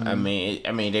system.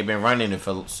 Mm-hmm. They've been running it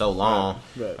for so long.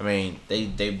 Right.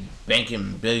 They banking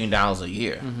 $1 billion a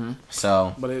year. Mm-hmm.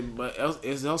 So, but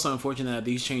it's also unfortunate that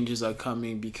these changes are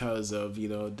coming because of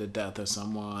the death of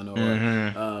someone or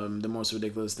the most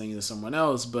ridiculous thing to someone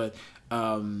else. But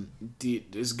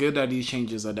it's good that these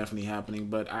changes are definitely happening.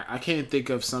 But I can't think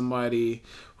of somebody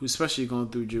who's especially going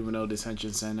through juvenile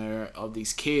detention center of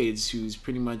these kids who's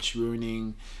pretty much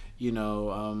ruining.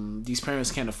 These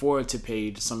parents can't afford to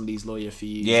pay some of these lawyer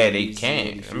fees. Yeah, they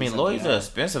can't. Lawyers are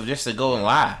expensive just to go and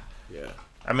lie. Yeah.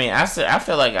 I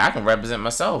feel like I can represent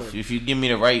myself if you give me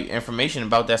the right information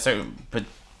about that certain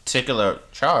particular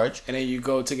charge. And then you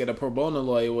go to get a pro bono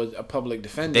lawyer with a public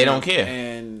defender. They don't care.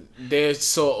 And they're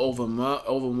so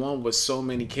overwhelmed with so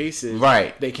many cases.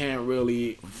 Right. They can't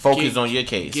really focus on your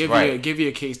case. Give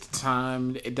your case the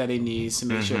time that it needs to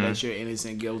make sure Mm-hmm. that you're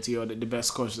innocent, guilty, or the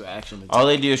best course of action. All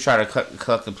they do is try to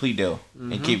collect the plea deal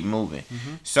and keep moving.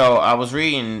 So I was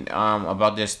reading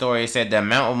about this story. It said the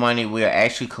amount of money we are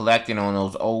actually collecting on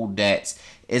those old debts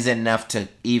isn't enough to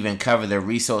even cover the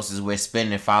resources we're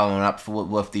spending following up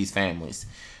with these families.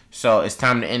 So it's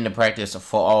time to end the practice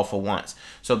for all for once.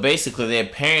 So basically, they're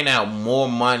paying out more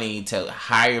money to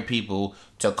hire people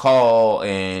to call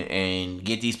and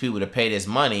get these people to pay this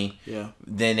money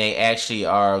than they actually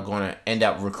are going to end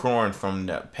up recurring from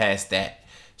the past that.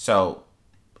 So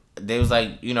they was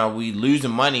like, we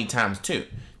losing money times 2.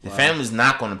 The family's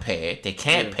not going to pay it. They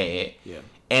can't pay it. Yeah.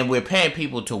 And we're paying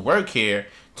people to work here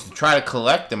to try to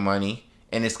collect the money,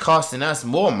 and it's costing us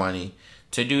more money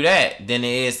to do that than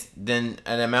an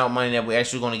amount of money that we're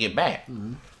actually going to get back.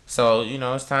 Mm-hmm. So,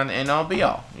 it's time to end all be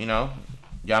all.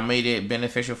 Y'all made it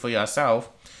beneficial for yourself.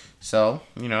 So,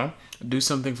 do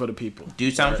something for the people. Do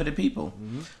something for the people.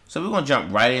 Mm-hmm. So we're going to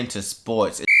jump right into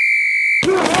sports.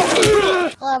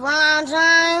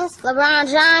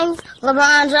 LeBron James.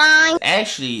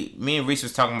 Actually, me and Reese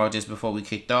was talking about this before we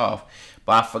kicked off,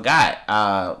 but I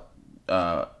forgot.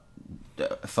 For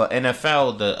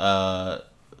NFL,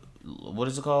 what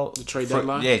is it called? The trade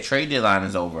deadline. Yeah, trade deadline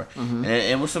is over, and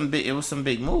it was some big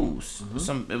moves. It was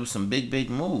some big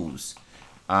moves.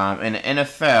 In the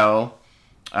NFL,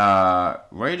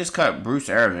 Raiders cut Bruce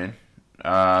Irvin.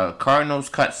 Cardinals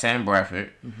cut Sam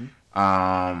Bradford.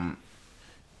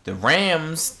 The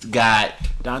Rams got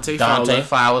Dante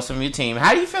Flowers from your team.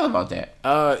 How do you feel about that?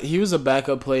 He was a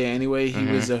backup player anyway. He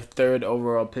was a 3rd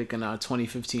overall pick in our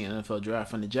 2015 NFL draft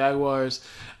from the Jaguars.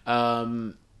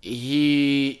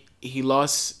 He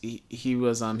lost. He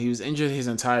was injured his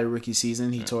entire rookie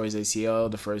season. He tore his ACL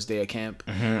the first day of camp.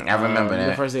 I remember that.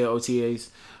 The first day of OTAs.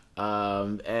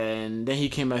 And then he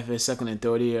came back for his 2nd and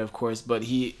 3rd year, of course. But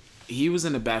he was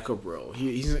in the backup role.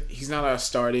 He's not our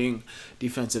starting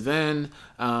defensive end.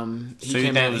 He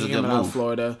came out of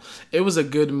Florida. It was a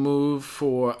good move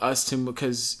for us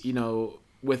because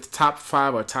with top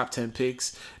 5 or top 10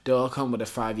 picks, they all come with a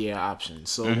 5-year option.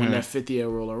 So when that 5th year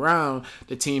roll around,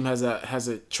 the team has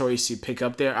a choice to pick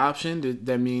up their option.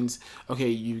 That means, okay,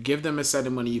 you give them a set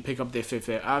of money, you pick up their 5th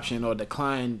year option or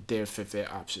decline their 5th year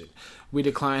option. We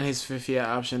declined his 5th year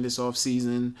option this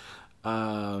offseason.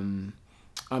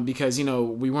 Because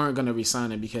we weren't gonna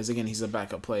re-sign him because again he's a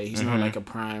backup player. He's not like a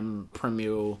prime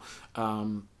premier,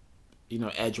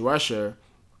 edge rusher.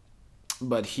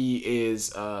 But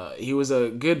he was a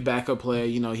good backup player.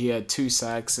 He had 2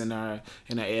 sacks in our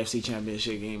AFC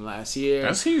Championship game last year.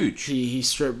 That's huge. He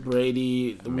stripped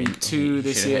Brady week 2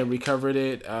 this year, recovered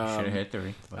it. Should have had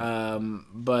 3.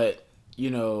 But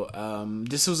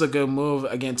this was a good move,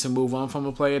 again, to move on from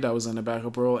a player that was in the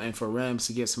backup role and for Rams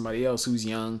to get somebody else who's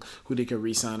young, who they could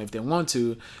re-sign if they want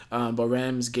to. But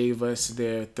Rams gave us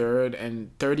their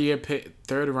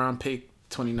 3rd round pick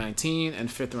 2019 and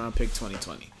 5th round pick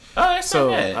 2020. Oh, that's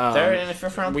not bad. 3rd and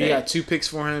 5th round pick. We got 2 picks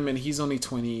for him, and he's only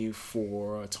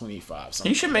 24 or 25. Something.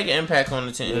 He should make an impact on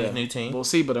the team, his new team. We'll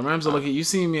see, but the Rams are looking. You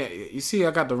see,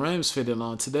 I got the Rams fitted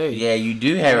on today. Yeah, you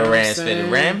do have a Rams fitted.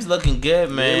 Rams looking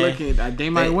good, man. They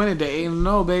might win it. They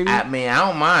 8-0, baby. I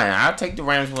don't mind. I'll take the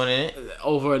Rams winning it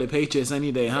over the Patriots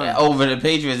any day, huh? Yeah, over the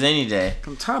Patriots any day.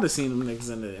 I'm tired of seeing them niggas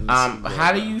in the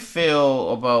how do you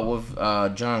feel about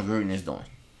what John Gruden is doing?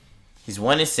 He's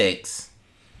 1-6.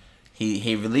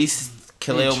 He released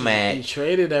Khalil Mack. He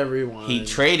traded everyone.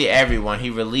 He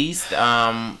released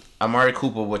Amari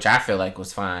Cooper, which I feel like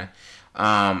was fine.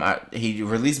 He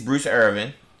released Bruce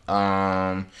Irvin.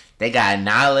 They got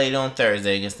annihilated on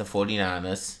Thursday against the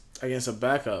 49ers. Against a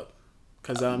backup.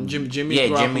 Because Jimmy Jimmy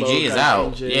G is out.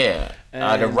 Injured. Yeah.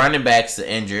 The running backs are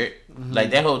injured. Like,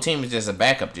 that whole team is just a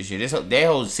backup this year. Their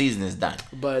whole season is done.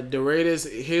 But the Raiders,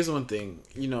 here's one thing.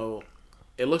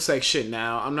 It looks like shit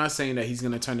now. I'm not saying that he's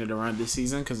going to turn it around this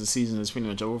season because the season is pretty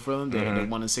much over for them. They're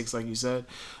 1-6, like you said.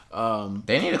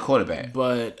 They need a quarterback.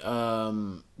 But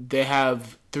they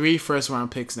have 3 first-round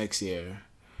picks next year.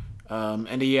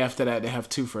 And the year after that, they have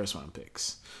 2 first-round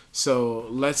picks. So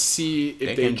let's see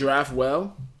if they draft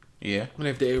well. Yeah. And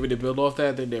if they're able to build off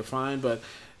that, then they're fine. But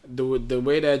the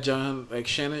way that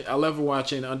Shannon, I love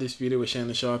watching Undisputed with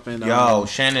Shannon Sharp and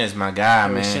Shannon is my guy,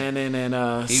 man. Shannon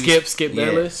and Skip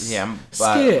Bayless. Yeah,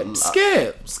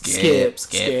 Skip.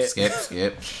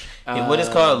 What is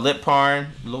called lip parn?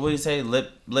 What do you say?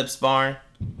 Lip sparring?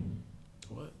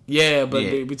 What? Yeah,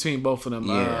 but between both of them.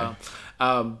 Yeah.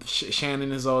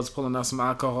 Shannon is always pulling out some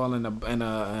alcohol and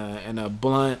a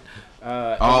blunt.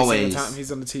 Always. Every time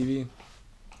he's on the TV.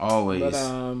 Always.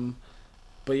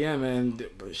 But yeah, man,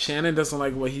 Shannon doesn't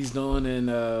like what he's doing, and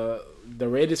the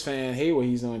Raiders fan hate what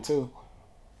he's doing too.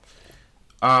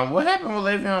 What happened with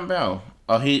Le'Veon Bell?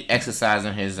 Oh, he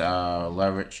exercising his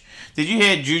leverage. Did you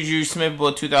hear Juju Smith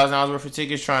bought $2,000 worth of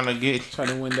tickets trying to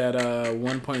win that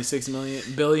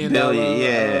 $1.6 billion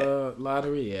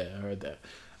lottery? Yeah, I heard that.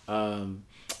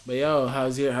 But yo,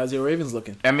 how's your Ravens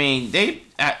looking? I mean, they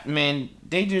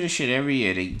do this shit every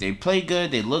year. They play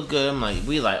good, they look good. I'm like,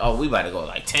 we about to go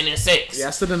like 10-6.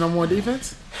 Yeah, still the number one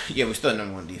defense. Yeah, we're still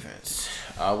number one defense.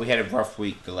 We had a rough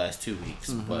week the last 2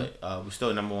 weeks, but we're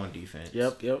still number one defense.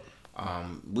 Yep.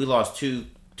 We lost two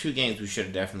games we should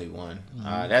have definitely won.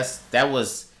 That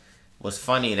was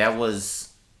funny. That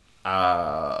was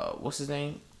what's his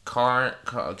name?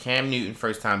 Cam Newton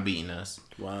first time beating us.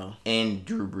 Wow. And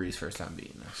Drew Brees first time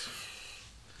beating us.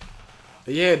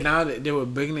 Yeah, now that they were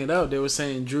bigging it up, they were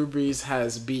saying Drew Brees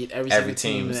has beat every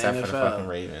team in the except NFL. for the fucking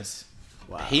Ravens.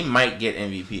 Wow. He might get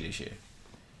MVP this year.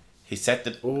 He set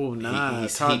the. Oh nah,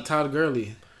 Todd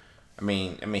Gurley. I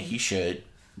mean, he should,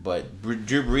 but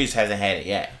Drew Brees hasn't had it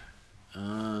yet.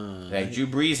 Drew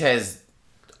Brees has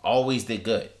always did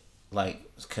good, like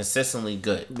consistently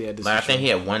good. Yeah, this I think he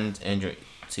had one injury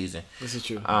season. This is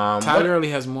true. Todd Gurley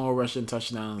has more rushing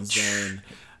touchdowns than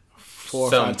 4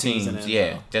 or 5 teams in the NFL.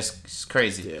 Yeah, that's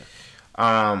crazy.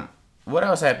 Yeah. What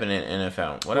else happened in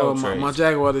NFL? My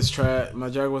Jaguars is trash. My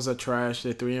Jaguars are trash.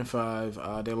 They're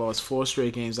 3-5. They lost 4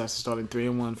 straight games after starting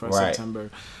 3-1 for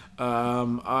September.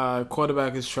 Our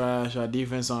quarterback is trash. Our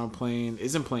defense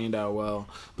isn't playing that well.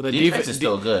 But the defense is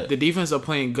still good. The defense are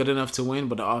playing good enough to win,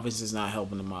 but the offense is not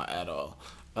helping them out at all.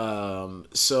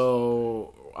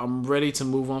 So I'm ready to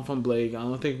move on from Blake. I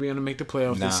don't think we're gonna make the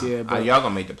playoffs this year. But y'all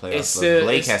gonna make the playoffs. But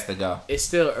Blake has to go. It's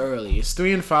still early. It's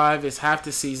 3-5. It's half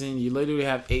the season. You literally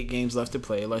have 8 games left to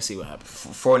play. Let's see what happens.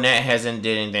 Fournette hasn't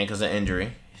did anything because of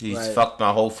injury. He's fucked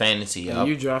my whole fantasy up.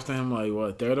 You drafted him like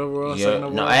what, 3rd overall, yeah. 2nd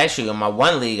overall? No, actually, in my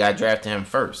one league, I drafted him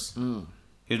first.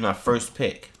 He was my first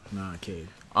pick. Nah, kid.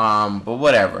 But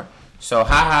whatever. So,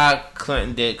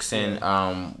 Clinton Dixon.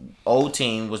 Old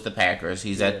team was the Packers.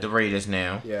 He's at the Raiders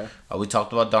now. Yeah. We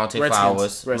talked about Dante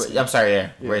Redskins. Flowers. I'm sorry,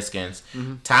 Redskins.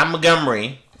 Ty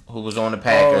Montgomery, who was on the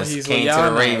Packers, came to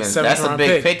the Ravens. That's a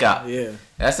big pickup. Yeah.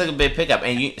 That's a big pickup.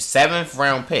 And 7th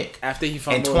round pick. After he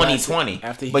fumbled in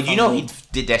 2020. But you know he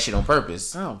did that shit on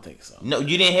purpose. I don't think so. No,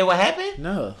 you didn't hear what happened?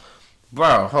 No.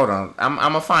 Bro, hold on. I'm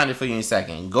going to find it for you in a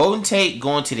second. Golden Tate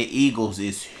going to the Eagles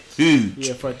is huge.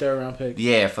 Yeah, for a 3rd round pick.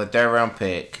 Yeah, for a 3rd round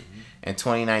pick. In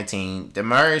 2019,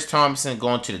 Demaryius Thompson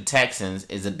going to the Texans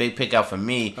is a big pickup for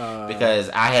me because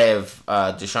I have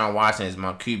Deshaun Watson as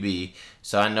my QB,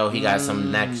 so I know he got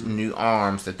some next new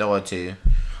arms to throw it to.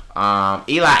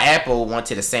 Eli Apple went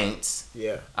to the Saints.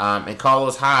 Yeah. And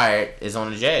Carlos Hyde is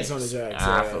on the Jags. He's on the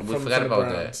Jags. We forgot about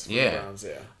Browns. that. Yeah. Browns,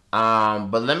 yeah.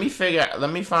 But let me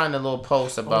find a little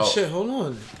post about. Oh shit! Hold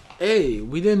on. Hey,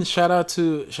 we didn't shout out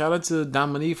to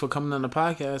Dominique for coming on the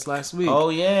podcast last week. Oh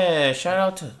yeah, shout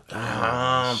out to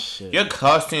your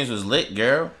costumes was lit,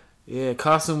 girl. Yeah,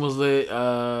 costume was lit.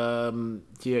 Your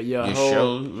whole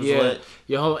show was lit.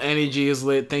 Your whole energy is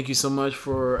lit. Thank you so much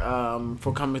for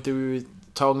coming through,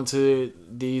 talking to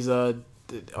these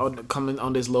coming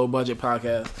on this low budget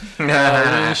podcast. We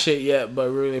ain't shit yet,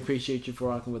 but really appreciate you for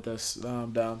rocking with us.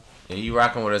 Dom. Yeah, you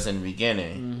rocking with us in the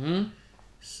beginning.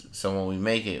 So when we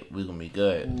make it, we're gonna be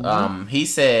good. He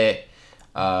said,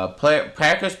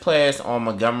 Packers players on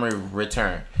Montgomery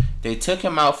return. They took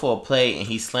him out for a play and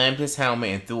he slammed his helmet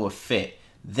and threw a fit.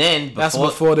 That's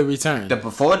before the return.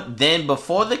 Before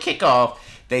the kickoff,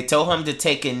 they told him to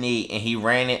take a knee and he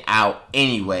ran it out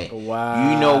anyway.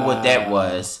 Wow. You know what that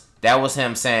was? That was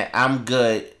him saying, "I'm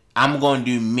good. I'm gonna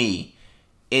do me."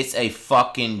 It's a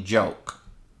fucking joke.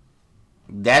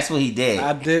 That's what he did.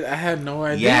 I had no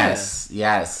idea.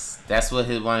 Yes. That's what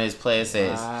one of his players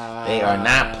says. They are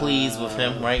not pleased with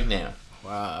him right now.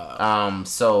 Wow.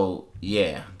 So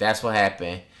yeah, that's what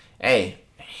happened. Hey,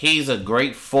 he's a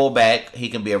great fullback. He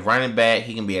can be a running back.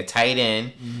 He can be a tight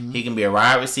end. He can be a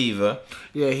wide receiver.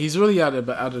 Yeah, he's really out of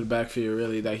the backfield.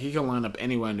 Really, like he can line up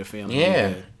anywhere in the field.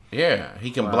 Yeah.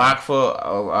 He can block for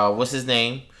what's his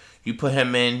name? You put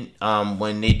him in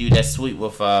when they do that sweep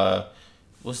with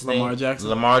what's his Lamar name? Jackson.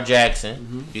 Lamar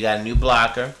Jackson. You got a new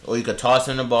blocker, or you could toss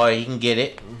him the ball. He can get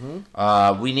it.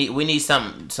 We need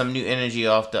some new energy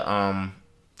off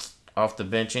the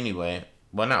bench anyway.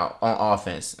 Well, not on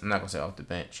offense. I'm not gonna say off the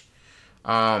bench.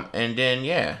 And then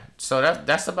yeah, so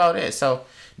that's about it. So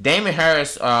Damon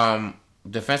Harris,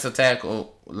 defensive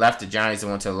tackle, left the Giants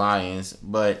and went to the Lions,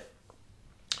 but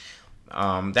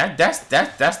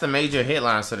That's the major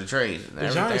headlines to the trade. The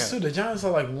Giants too. The Giants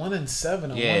are like 1-7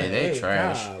 and 1-8. They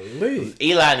trash. Golly.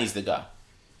 Eli needs to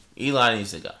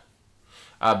go.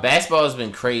 Basketball has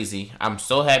been crazy. I'm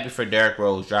so happy for Derrick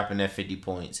Rose dropping that 50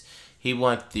 points. He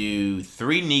went through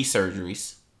 3 knee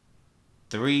surgeries.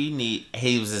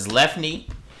 He was his left knee,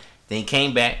 then he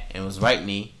came back and was right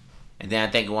knee, and then I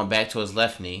think it went back to his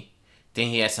left knee. Then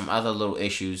he had some other little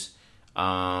issues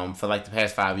for like the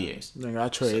past 5 years. Like I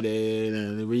traded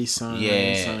and re-signed.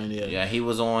 Yeah. He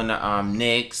was on the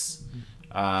Knicks.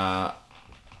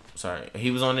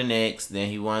 He was on the Knicks. Then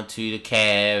he went to the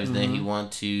Cavs. Mm-hmm. Then he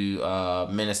went to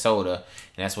Minnesota,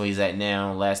 and that's where he's at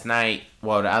now. The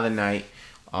other night,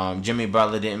 Jimmy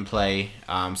Butler didn't play,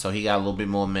 so he got a little bit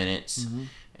more minutes,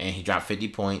 and he dropped 50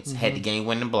 points. Had the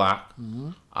game-winning block,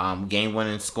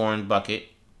 game-winning scoring bucket,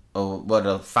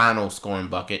 the final scoring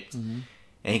bucket.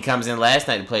 And he comes in last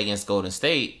night to play against Golden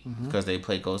State because they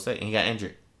played Golden State, and he got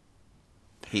injured.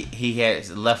 He had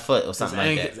his left foot or something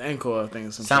like that. His ankle, I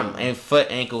think. Foot,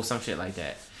 ankle, some shit like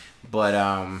that. But,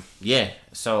 yeah.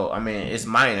 So, I mean, it's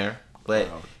minor, but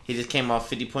he just came off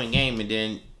 50-point game, and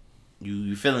then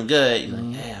you feeling good. You're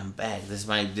like, yeah, I'm back. This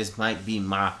might be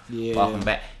my welcome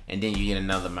back. And then you get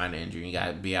another minor injury. You got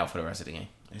to be out for the rest of the game.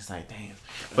 It's like, damn.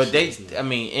 But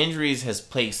injuries has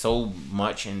played so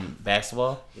much in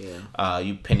basketball. Yeah.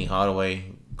 You Penny Hardaway,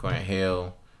 Grant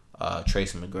Hill,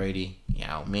 Tracy McGrady,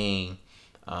 Yao Ming.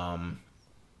 The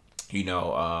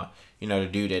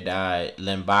dude that died,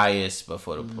 Len Bias,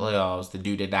 before the playoffs. The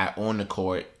dude that died on the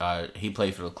court, he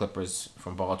played for the Clippers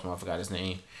from Baltimore. I forgot his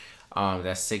name.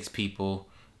 That's 6 people.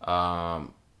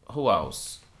 Who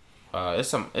else?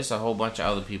 It's a whole bunch of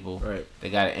other people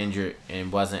that got injured and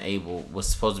was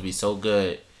supposed to be so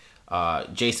good.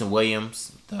 Jason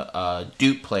Williams, the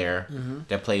Duke player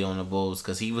that played on the Bulls,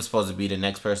 because he was supposed to be the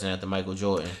next person after Michael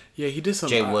Jordan. Yeah, he did some.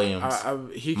 Jay Williams,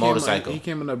 motorcycle. He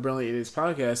came on the Brilliant Idiots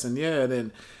podcast, and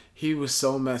then he was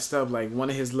so messed up. Like one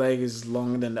of his legs is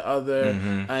longer than the other,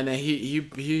 and then he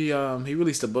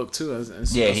released a book too. And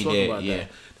he did. About that.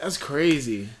 That's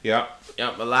crazy. Yep.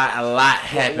 A lot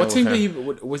happened. What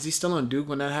team was he still on Duke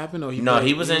when that happened? Or he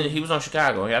was on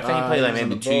Chicago. I think he played like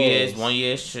maybe 2 years, 1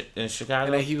 year in Chicago.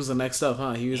 And then he was the next up,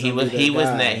 huh? He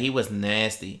was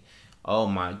nasty. Oh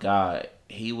my God,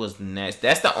 he was nasty.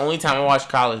 That's the only time I watched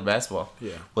college basketball.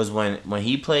 Yeah, was when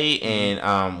he played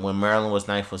and when Maryland was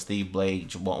nice with Steve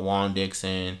Blake, Juan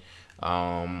Dixon,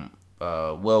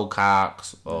 Will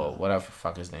Cox or whatever the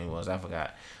fuck his name was. I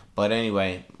forgot. But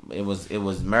anyway, it was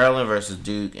Maryland versus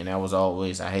Duke, and that was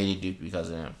always, I hated Duke because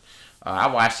of them. I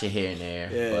watched it here and there,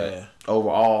 but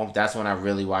overall, that's when I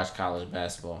really watched college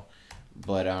basketball.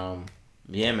 But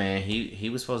yeah, man, he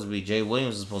was supposed to be, Jay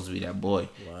Williams was supposed to be that boy.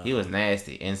 Wow. He was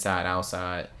nasty, inside,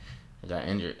 outside. Got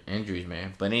injuries,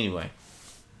 man. But anyway,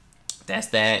 that's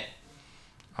that.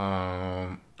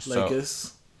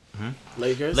 Lakers.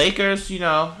 Lakers, they're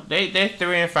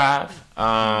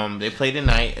 3-5. They play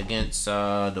tonight against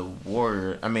the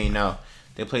Warriors. I mean, no,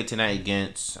 they play tonight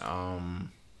against I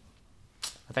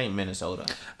think Minnesota.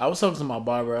 I was talking to my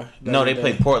barber. No, they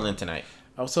play Portland tonight.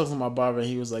 I was talking to my barber.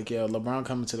 He was like, "Yeah, LeBron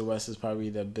coming to the West is probably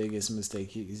the biggest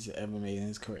mistake he's ever made in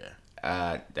his career."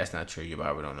 That's not true. Your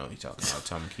barber don't know what he's talking about.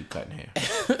 Tell him to keep cutting hair.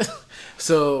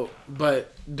 So,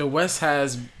 but the West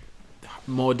has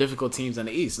more difficult teams than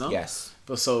the East, no? Yes.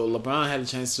 So LeBron had a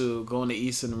chance to go in the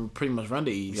East and pretty much run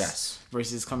the East. Yes.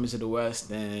 Versus coming to the West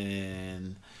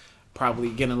and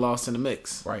probably getting lost in the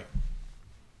mix. Right.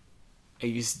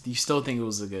 And you still think it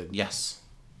was a good? Yes.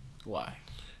 Why?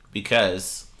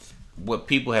 Because what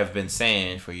people have been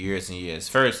saying for years and years.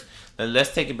 First,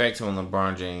 let's take it back to when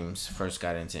LeBron James first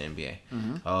got into NBA.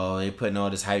 Oh, they putting all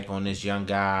this hype on this young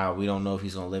guy. We don't know if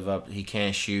he's gonna live up. He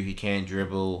can't shoot. He can't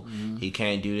dribble. He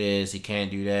can't do this. He can't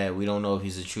do that. We don't know if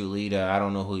he's a true leader. I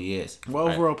don't know who he is.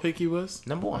 What overall pick he was?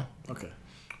 Number 1. Okay.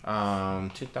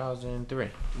 2003.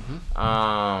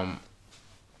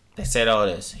 They said all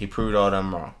this. He proved all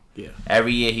them wrong. Yeah.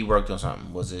 Every year he worked on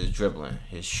something. Was his dribbling,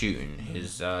 his shooting,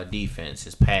 his defense,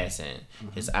 his passing,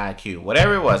 his IQ,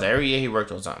 whatever it was. Every year he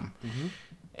worked on something.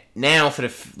 Now for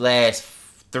the last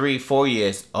 3-4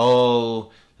 years,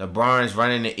 LeBron's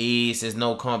running the East. There's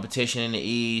no competition in the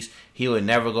East. He would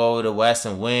never go over the West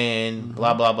and win.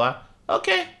 Blah blah blah.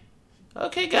 Okay,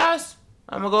 guys,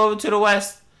 I'm gonna go over to the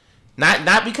West.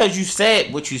 Not because you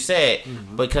said what you said,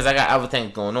 but because I got other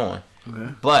things going on.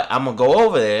 Okay. But I'm gonna go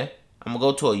over there. I'm gonna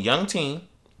go to a young team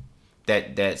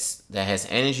that has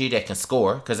energy, that can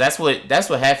score, because that's what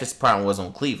half his problem was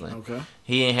on Cleveland. Okay,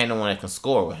 he ain't had no one that can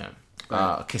score with him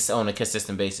on a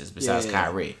consistent basis besides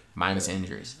Kyrie, minus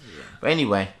injuries. Yeah. But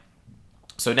anyway,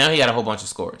 so now he got a whole bunch of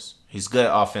scores. He's good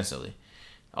offensively.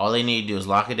 All they need to do is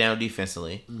lock it down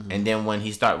defensively. And then when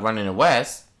he start running the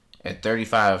West at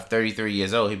 35, 33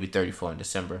 years old, he'll be 34 in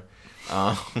December.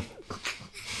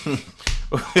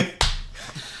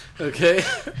 Okay.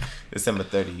 December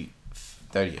 30th.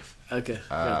 Okay.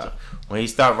 Gotcha. When he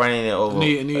start running it over New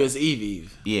Year's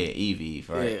Eve. Yeah, Eve,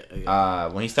 right? Yeah.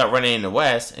 When he start running in the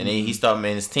West, and then he start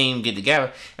making his team get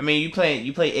together. I mean, you play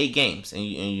 8 games, and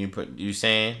you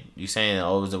saying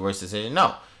oh, it was the worst decision?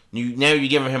 No, now you're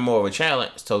giving him more of a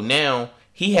challenge. So now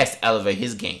he has to elevate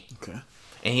his game, Okay.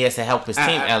 and he has to help his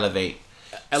team elevate.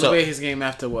 Elevate his game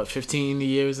after what? 15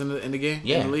 years in the game?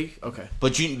 Yeah. In the league. Okay.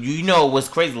 But you know what's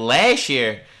crazy? Last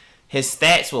year, his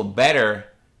stats were better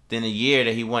than the year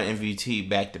that he won MVP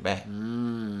back to back.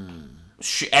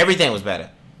 Everything was better.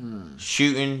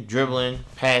 Shooting, dribbling,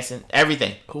 passing,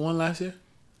 everything. Who won last year?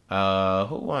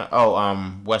 Who won?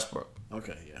 Oh, Westbrook.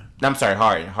 Okay. Yeah. No, I'm sorry,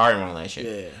 Harden. Harden won last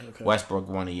year. Yeah. Okay. Westbrook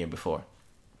won the year before.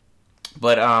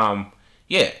 But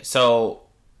yeah. So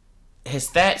his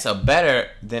stats are better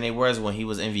than they was when he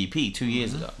was MVP 2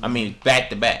 years ago. I mean, back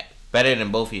to back, better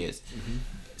than both years.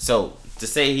 So to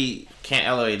say he can't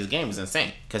elevate his game is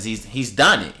insane because he's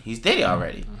done it. He's did it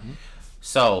already.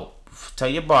 So tell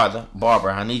your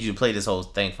barber, I need you to play this whole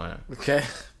thing for him. Okay.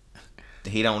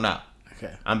 He don't know.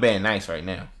 Okay. I'm being nice right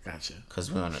now Gotcha.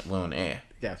 because we're on the air,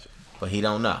 Gotcha. but he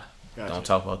don't know. Gotcha. Don't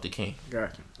talk about the king.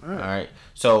 Gotcha. All All right. right.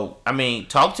 So I mean,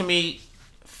 talk to me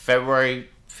February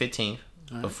 15th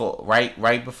before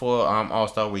right before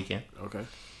All-Star weekend, Okay.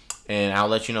 and I'll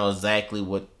let you know exactly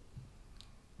what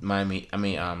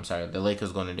the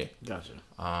Lakers going to do. Gotcha.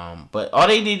 But all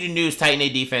they need to do is tighten their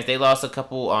defense. They lost a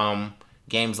couple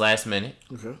games last minute.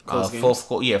 Okay. Close games.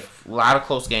 A lot of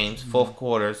close games, fourth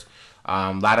quarters,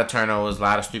 a lot of turnovers, a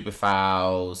lot of stupid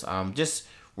fouls. Just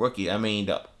rookie. I mean,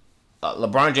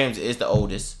 LeBron James is the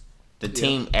oldest. The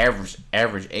team average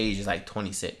age is like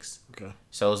 26. Okay.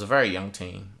 So it's a very young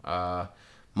team.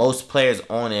 Most players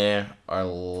on there are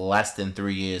less than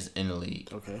 3 years in the league.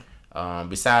 Okay.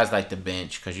 Besides like the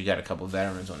bench, because you got a couple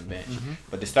veterans on the bench.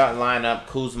 But the starting lineup,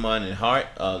 Kuzma and Hart,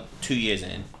 2 years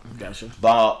in. Gotcha.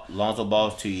 Lonzo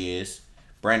Ball's 2 years.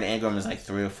 Brandon Ingram is like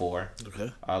 3 or 4.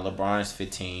 Okay. LeBron's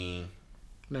 15.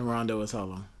 Then Rondo is how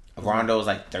long? Rondo is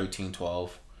like 13,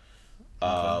 12.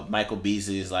 Michael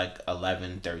Beasley is like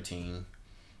 11, 13.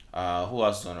 Who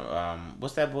else is on the,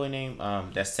 what's that boy name?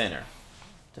 That center.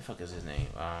 What the fuck is his name?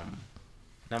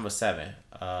 Number 7.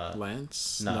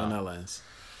 Lance? no. No, not Lance.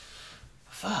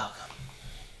 Fuck.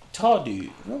 Tall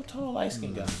dude. Real tall, light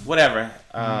skin guy. Whatever.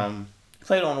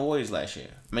 Played on the Warriors last year.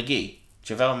 JaVale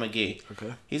McGee.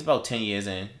 Okay. He's about 10 years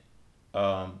in.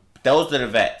 Those are the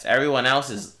vets. Everyone else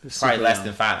is probably super less young.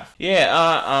 than 5.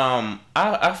 Yeah,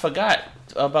 I forgot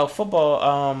about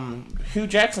football. Hugh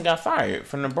Jackson got fired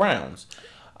from the Browns.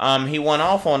 He went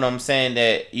off on them saying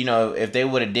that, you know, if they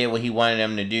would have did what he wanted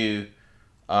them to do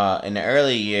in the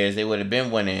early years, they would have been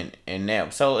winning. And now,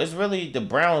 so it's really the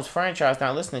Browns franchise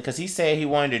not listening because he said he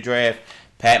wanted to draft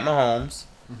Pat Mahomes.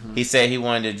 He said he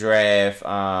wanted to draft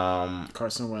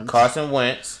Carson Wentz.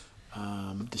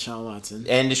 Deshaun Watson.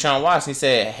 And Deshaun Watson. He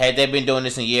said, had they been doing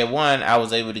this in year 1, I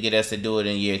was able to get us to do it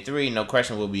in year 3. No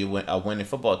question, we'll be a winning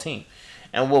football team.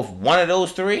 And with one of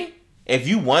those 3, if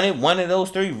you wanted one of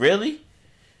those 3, really,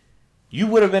 you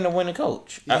would have been a winning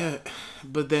coach. Yeah,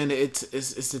 but then it's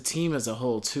the team as a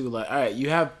whole too. Like, all right, you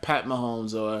have Pat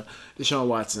Mahomes or Deshaun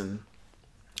Watson.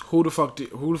 Who the fuck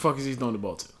is he throwing the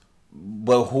ball to?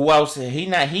 But who else? He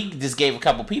just gave a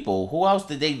couple people. Who else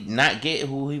did they not get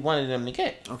who he wanted them to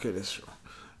get? Okay, that's true.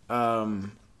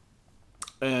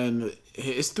 And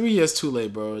it's 3 years too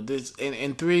late, bro.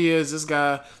 In 3 years, this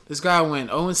guy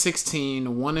went 0-16,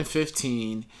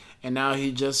 1-15, and now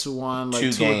he just won like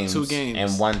two games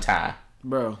and 1 tie.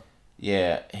 Bro.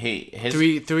 Yeah, his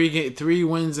three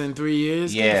wins in 3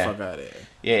 years. Yeah. Get the fuck out of there.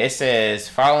 Yeah, it says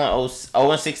following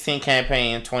 0-16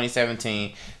 campaign in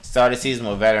 2017, started season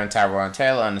with veteran Tyrod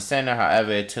Taylor on the center.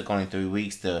 However, it took only 3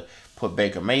 weeks to put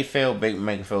Baker Mayfield. Baker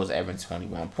Mayfield was averaging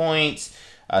 21 points,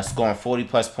 scoring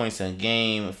 40-plus points in a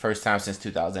game, first time since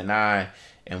 2009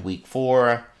 in week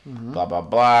 4. Blah, blah,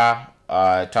 blah.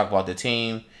 Talk about the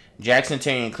team. Jackson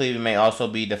tenure in Cleveland may also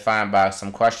be defined by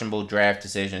some questionable draft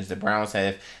decisions. The Browns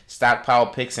have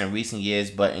stockpiled picks in recent years,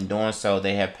 but in doing so,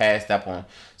 they have passed up on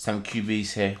some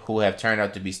QBs who have turned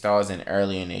out to be stars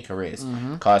early in their careers.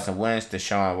 Carson Wentz,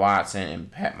 Deshaun Watson,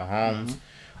 and Pat Mahomes.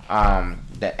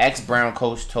 The ex-Brown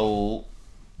coach told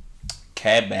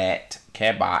Cabot,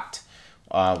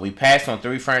 we passed on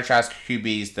 3 franchise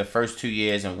QBs the first 2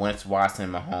 years in Wentz,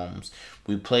 Watson, and Mahomes.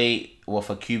 We played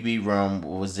with a QB room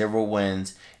with 0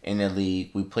 wins in the league.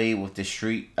 We played with the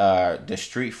street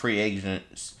free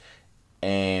agents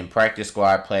and practice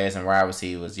squad players and wide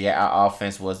receivers. Yeah, our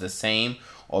offense was the same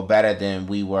or better than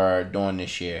we were doing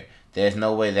this year. There's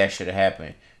no way that should have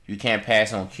happened. You can't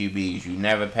pass on QBs. You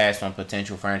never pass on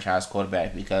potential franchise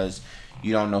quarterback because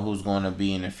you don't know who's going to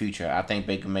be in the future. I think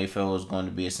Baker Mayfield is going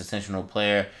to be a sensational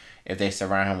player if they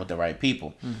surround him with the right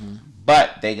people. Mm-hmm.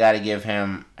 But they got to give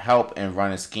him help and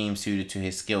run a scheme suited to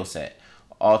his skill set.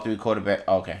 All three quarterback.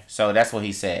 Okay, so that's what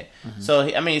he said. Mm-hmm. So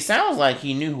it sounds like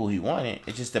he knew who he wanted.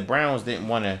 It's just the Browns didn't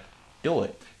want to do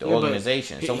it. The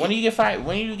organization. So when do you get fired?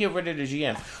 When do you get rid of the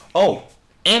GM? Oh,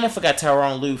 and I forgot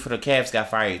Tyronn Lue for the Cavs got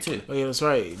fired too. Oh yeah, that's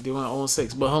right. They went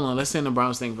 0-6. But hold on, let's stay in the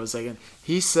Browns thing for a second.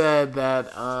 He said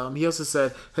that he also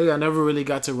said, "Hey, I never really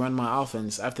got to run my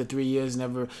offense after 3 years.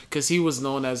 Never, because he was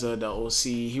known as the OC.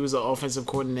 He was the offensive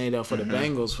coordinator for the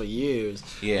Bengals for years.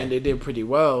 Yeah, and they did pretty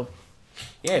well.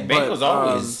 Yeah, Bengals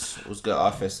always was good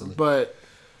offensively. But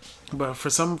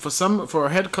for a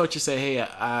head coach to say, "Hey,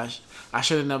 I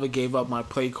should have never gave up my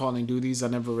play calling duties. I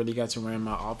never really got to run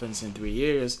my offense in 3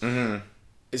 years." Mm-hmm.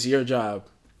 It's your job.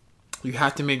 You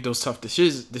have to make those tough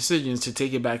decisions to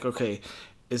take it back. Okay,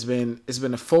 it's been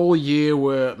a full year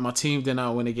where my team did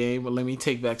not win a game, but let me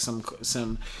take back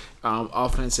some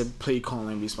offensive play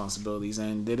calling responsibilities,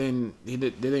 and they didn't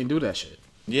do that shit.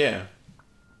 Yeah.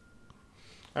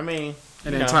 I mean,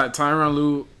 and then Tyronn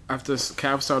Lue after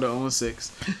Cavs started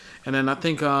 0-6, and then I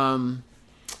think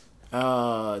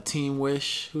Team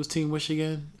Wish. Who's Team Wish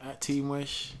again? At Team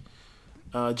Wish.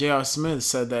 J.R. Smith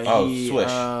said that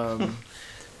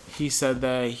he said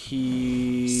that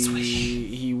he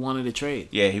wanted to trade.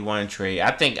 Yeah, he wanted to trade.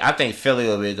 I think Philly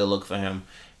will be a good look for him.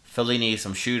 Philly needs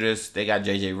some shooters. They got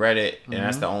J.J. Redick, and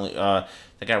that's the only.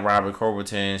 They got Robert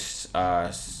Corberton.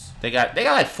 They got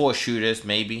like 4 shooters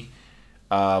maybe.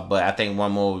 But I think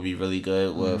one more would be really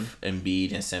good with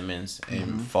Embiid and Simmons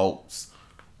and Fultz.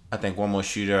 I think one more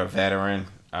shooter, a veteran.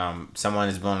 Someone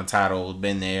has won a title,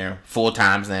 been there 4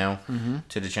 times now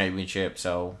to the championship.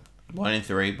 So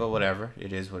 1-3, but whatever.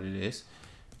 It is what it is.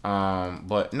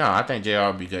 But no, I think JR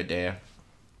would be good there.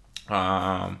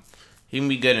 He can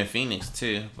be good in Phoenix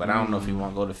too, but I don't know if he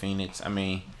won't go to Phoenix. I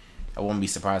mean, I wouldn't be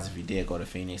surprised if he did go to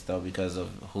Phoenix though because of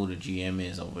who the GM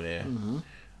is over there.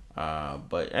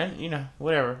 But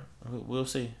whatever. We'll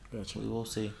see. Gotcha. We will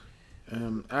see.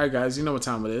 All right, guys, you know what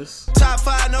time it is. Top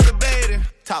 5, no debating.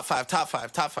 Top 5.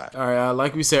 All right,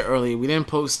 like we said earlier, we didn't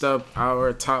post up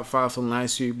our top 5 from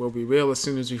last week, but we will as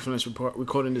soon as we finish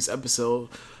recording this episode,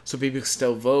 so people can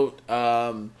still vote.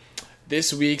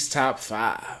 This week's top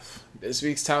 5. This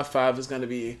week's top 5 is going to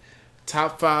be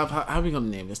top 5. How are we going to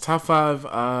name this? Top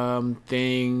 5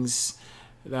 things.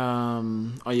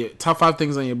 Top 5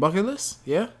 things on your bucket list.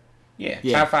 Yeah.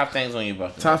 Yeah. Top 5 things on your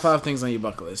bucket list. Top 5 things on your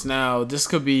bucket list. Now, this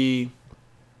could be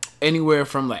anywhere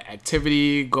from like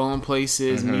activity, going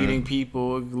places, meeting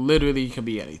people. Literally could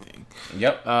be anything.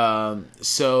 Yep.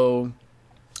 So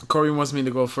Corey wants me to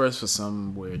go first for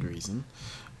some weird reason.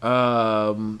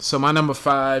 So my number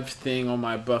 5 thing on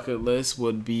my bucket list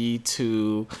would be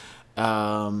to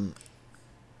have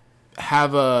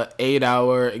a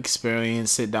 8-hour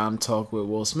experience, sit down, talk with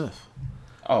Will Smith.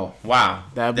 Oh, wow.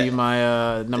 That'd be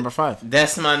my number 5.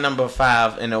 That's my number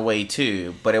 5 in a way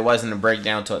too, but it wasn't a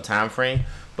breakdown to a time frame,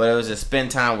 but it was to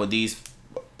spend time with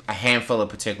a handful of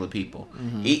particular people.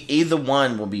 Either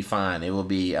one will be fine. It will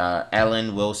be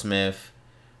Ellen, Will Smith,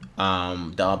 the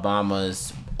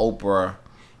Obamas, Oprah,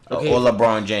 or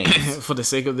LeBron James. For the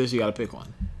sake of this, you gotta pick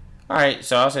one. All right,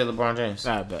 so I'll say LeBron James.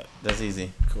 I bet. That's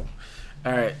easy. Cool.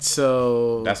 All right,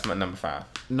 so that's my number 5.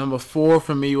 Number 4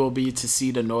 for me will be to see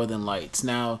the Northern Lights.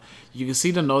 Now, you can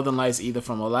see the Northern Lights either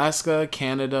from Alaska,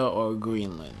 Canada, or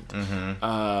Greenland.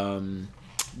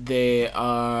 There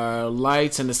are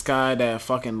lights in the sky that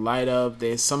fucking light up.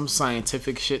 There's some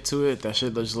scientific shit to it. That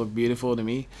shit just look beautiful to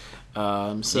me.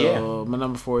 My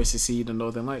number 4 is to see the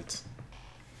Northern Lights.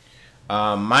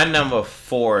 My number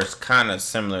 4 is kind of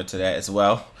similar to that as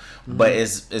well, but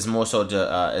it's more so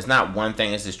it's not one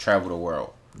thing. It's just travel the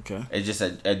world. Okay. It's just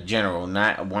a general,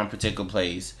 not one particular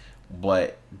place,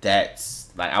 but that's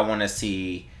like I want to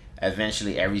see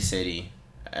eventually every city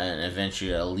and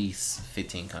eventually at least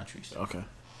 15 countries. Okay.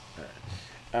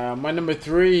 My number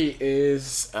 3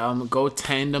 is go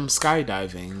tandem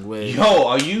skydiving with. Yo,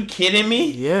 are you kidding me?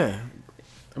 Yeah.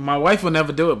 My wife will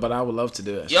never do it, but I would love to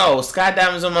do it. Yo,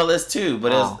 skydiving's on my list too,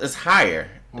 but it's higher.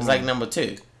 It's like number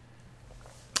 2.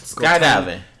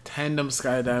 Skydiving. Tandem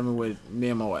skydiving with me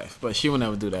and my wife, but she will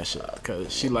never do that shit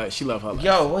because she love her life.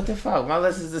 Yo, what the fuck? My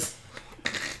list is this.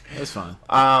 That's fine.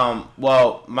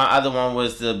 Well, my other one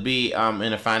was to be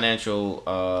in a financial.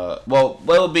 Well,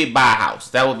 it would be buy a house.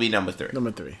 That would be number 3.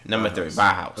 Number 3. Buy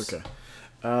a house. Okay.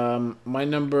 My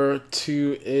number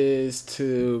 2 is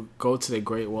to go to the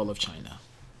Great Wall of China.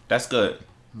 That's good.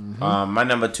 My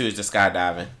number 2 is the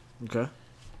skydiving. Okay.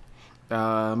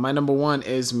 My number 1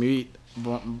 is meet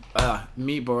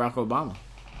Barack Obama.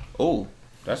 Oh,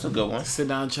 that's a good one. Sit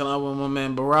down, chill out with my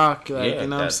man Barack. Like, Yeah, you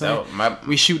know what I'm saying?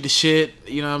 We shoot the shit.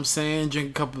 You know what I'm saying? Drink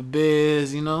a couple of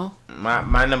beers. You know.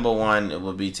 My number 1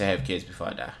 would be to have kids before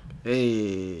I die.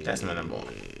 Hey. That's my number 1.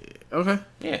 Okay.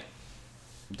 Yeah.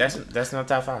 That's not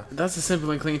top 5. That's a simple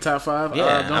and clean top 5.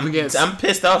 Yeah, Don't forget. I'm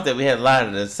pissed off that we had a lot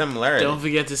of the similarities. Don't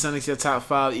forget to send us your top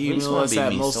 5. just Email wanna us be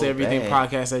at me so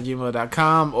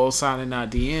mosteverythingpodcast@gmail.com or signing our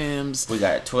DMs. We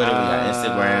got Twitter, we got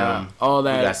Instagram, all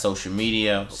that. We got social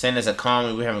media. Send us a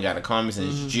comment. We haven't got a comment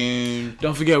since June.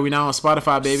 Don't forget, we're now on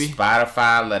Spotify, baby.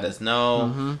 Spotify, let us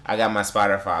know. I got my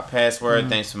Spotify password.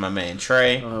 Thanks to my man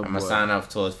Trey. I'm gonna sign up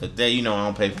to us for that. You know I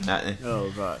don't pay for nothing.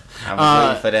 Oh God. I'm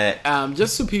waiting for that.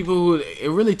 Just to people who,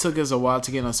 it really took us a while to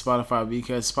get on Spotify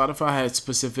because Spotify had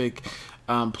specific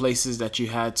places that you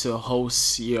had to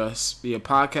host your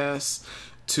podcast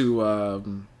to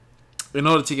in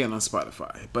order to get on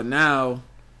Spotify. But now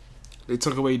they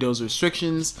took away those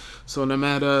restrictions, so no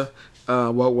matter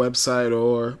what website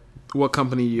or what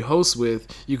company you host with,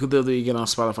 you could literally get on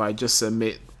Spotify. Just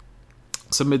submit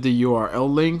the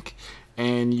URL link,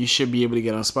 and you should be able to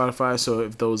get on Spotify. So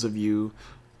if those of you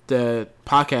the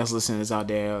podcast listeners out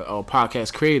there or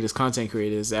podcast creators, content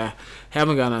creators that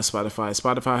haven't gotten on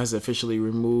Spotify has officially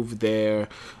removed their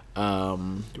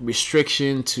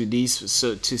restriction to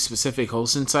to specific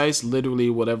hosting sites. Literally,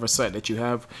 whatever site that you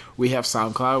have, we have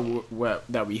SoundCloud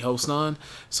that we host on.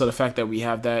 So the fact that we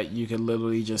have that, you can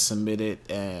literally just submit it,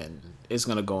 and it's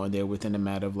gonna go in there within a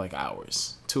matter of like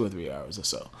hours, 2 or 3 hours or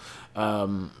so.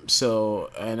 And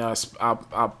our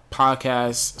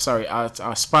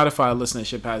Spotify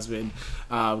listenership has been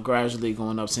gradually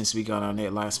going up since we got on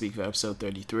it last week for episode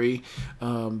 33.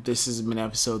 This has been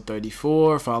episode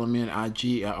 34. Follow me on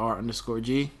IG at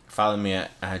R_G. Follow me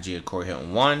at IG at Corey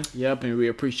Hilton 1. Yep, and we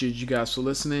appreciate you guys for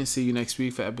listening. See you next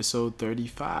week for episode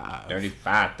 35.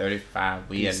 35.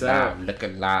 We Peace alive. out. Look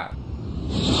alive.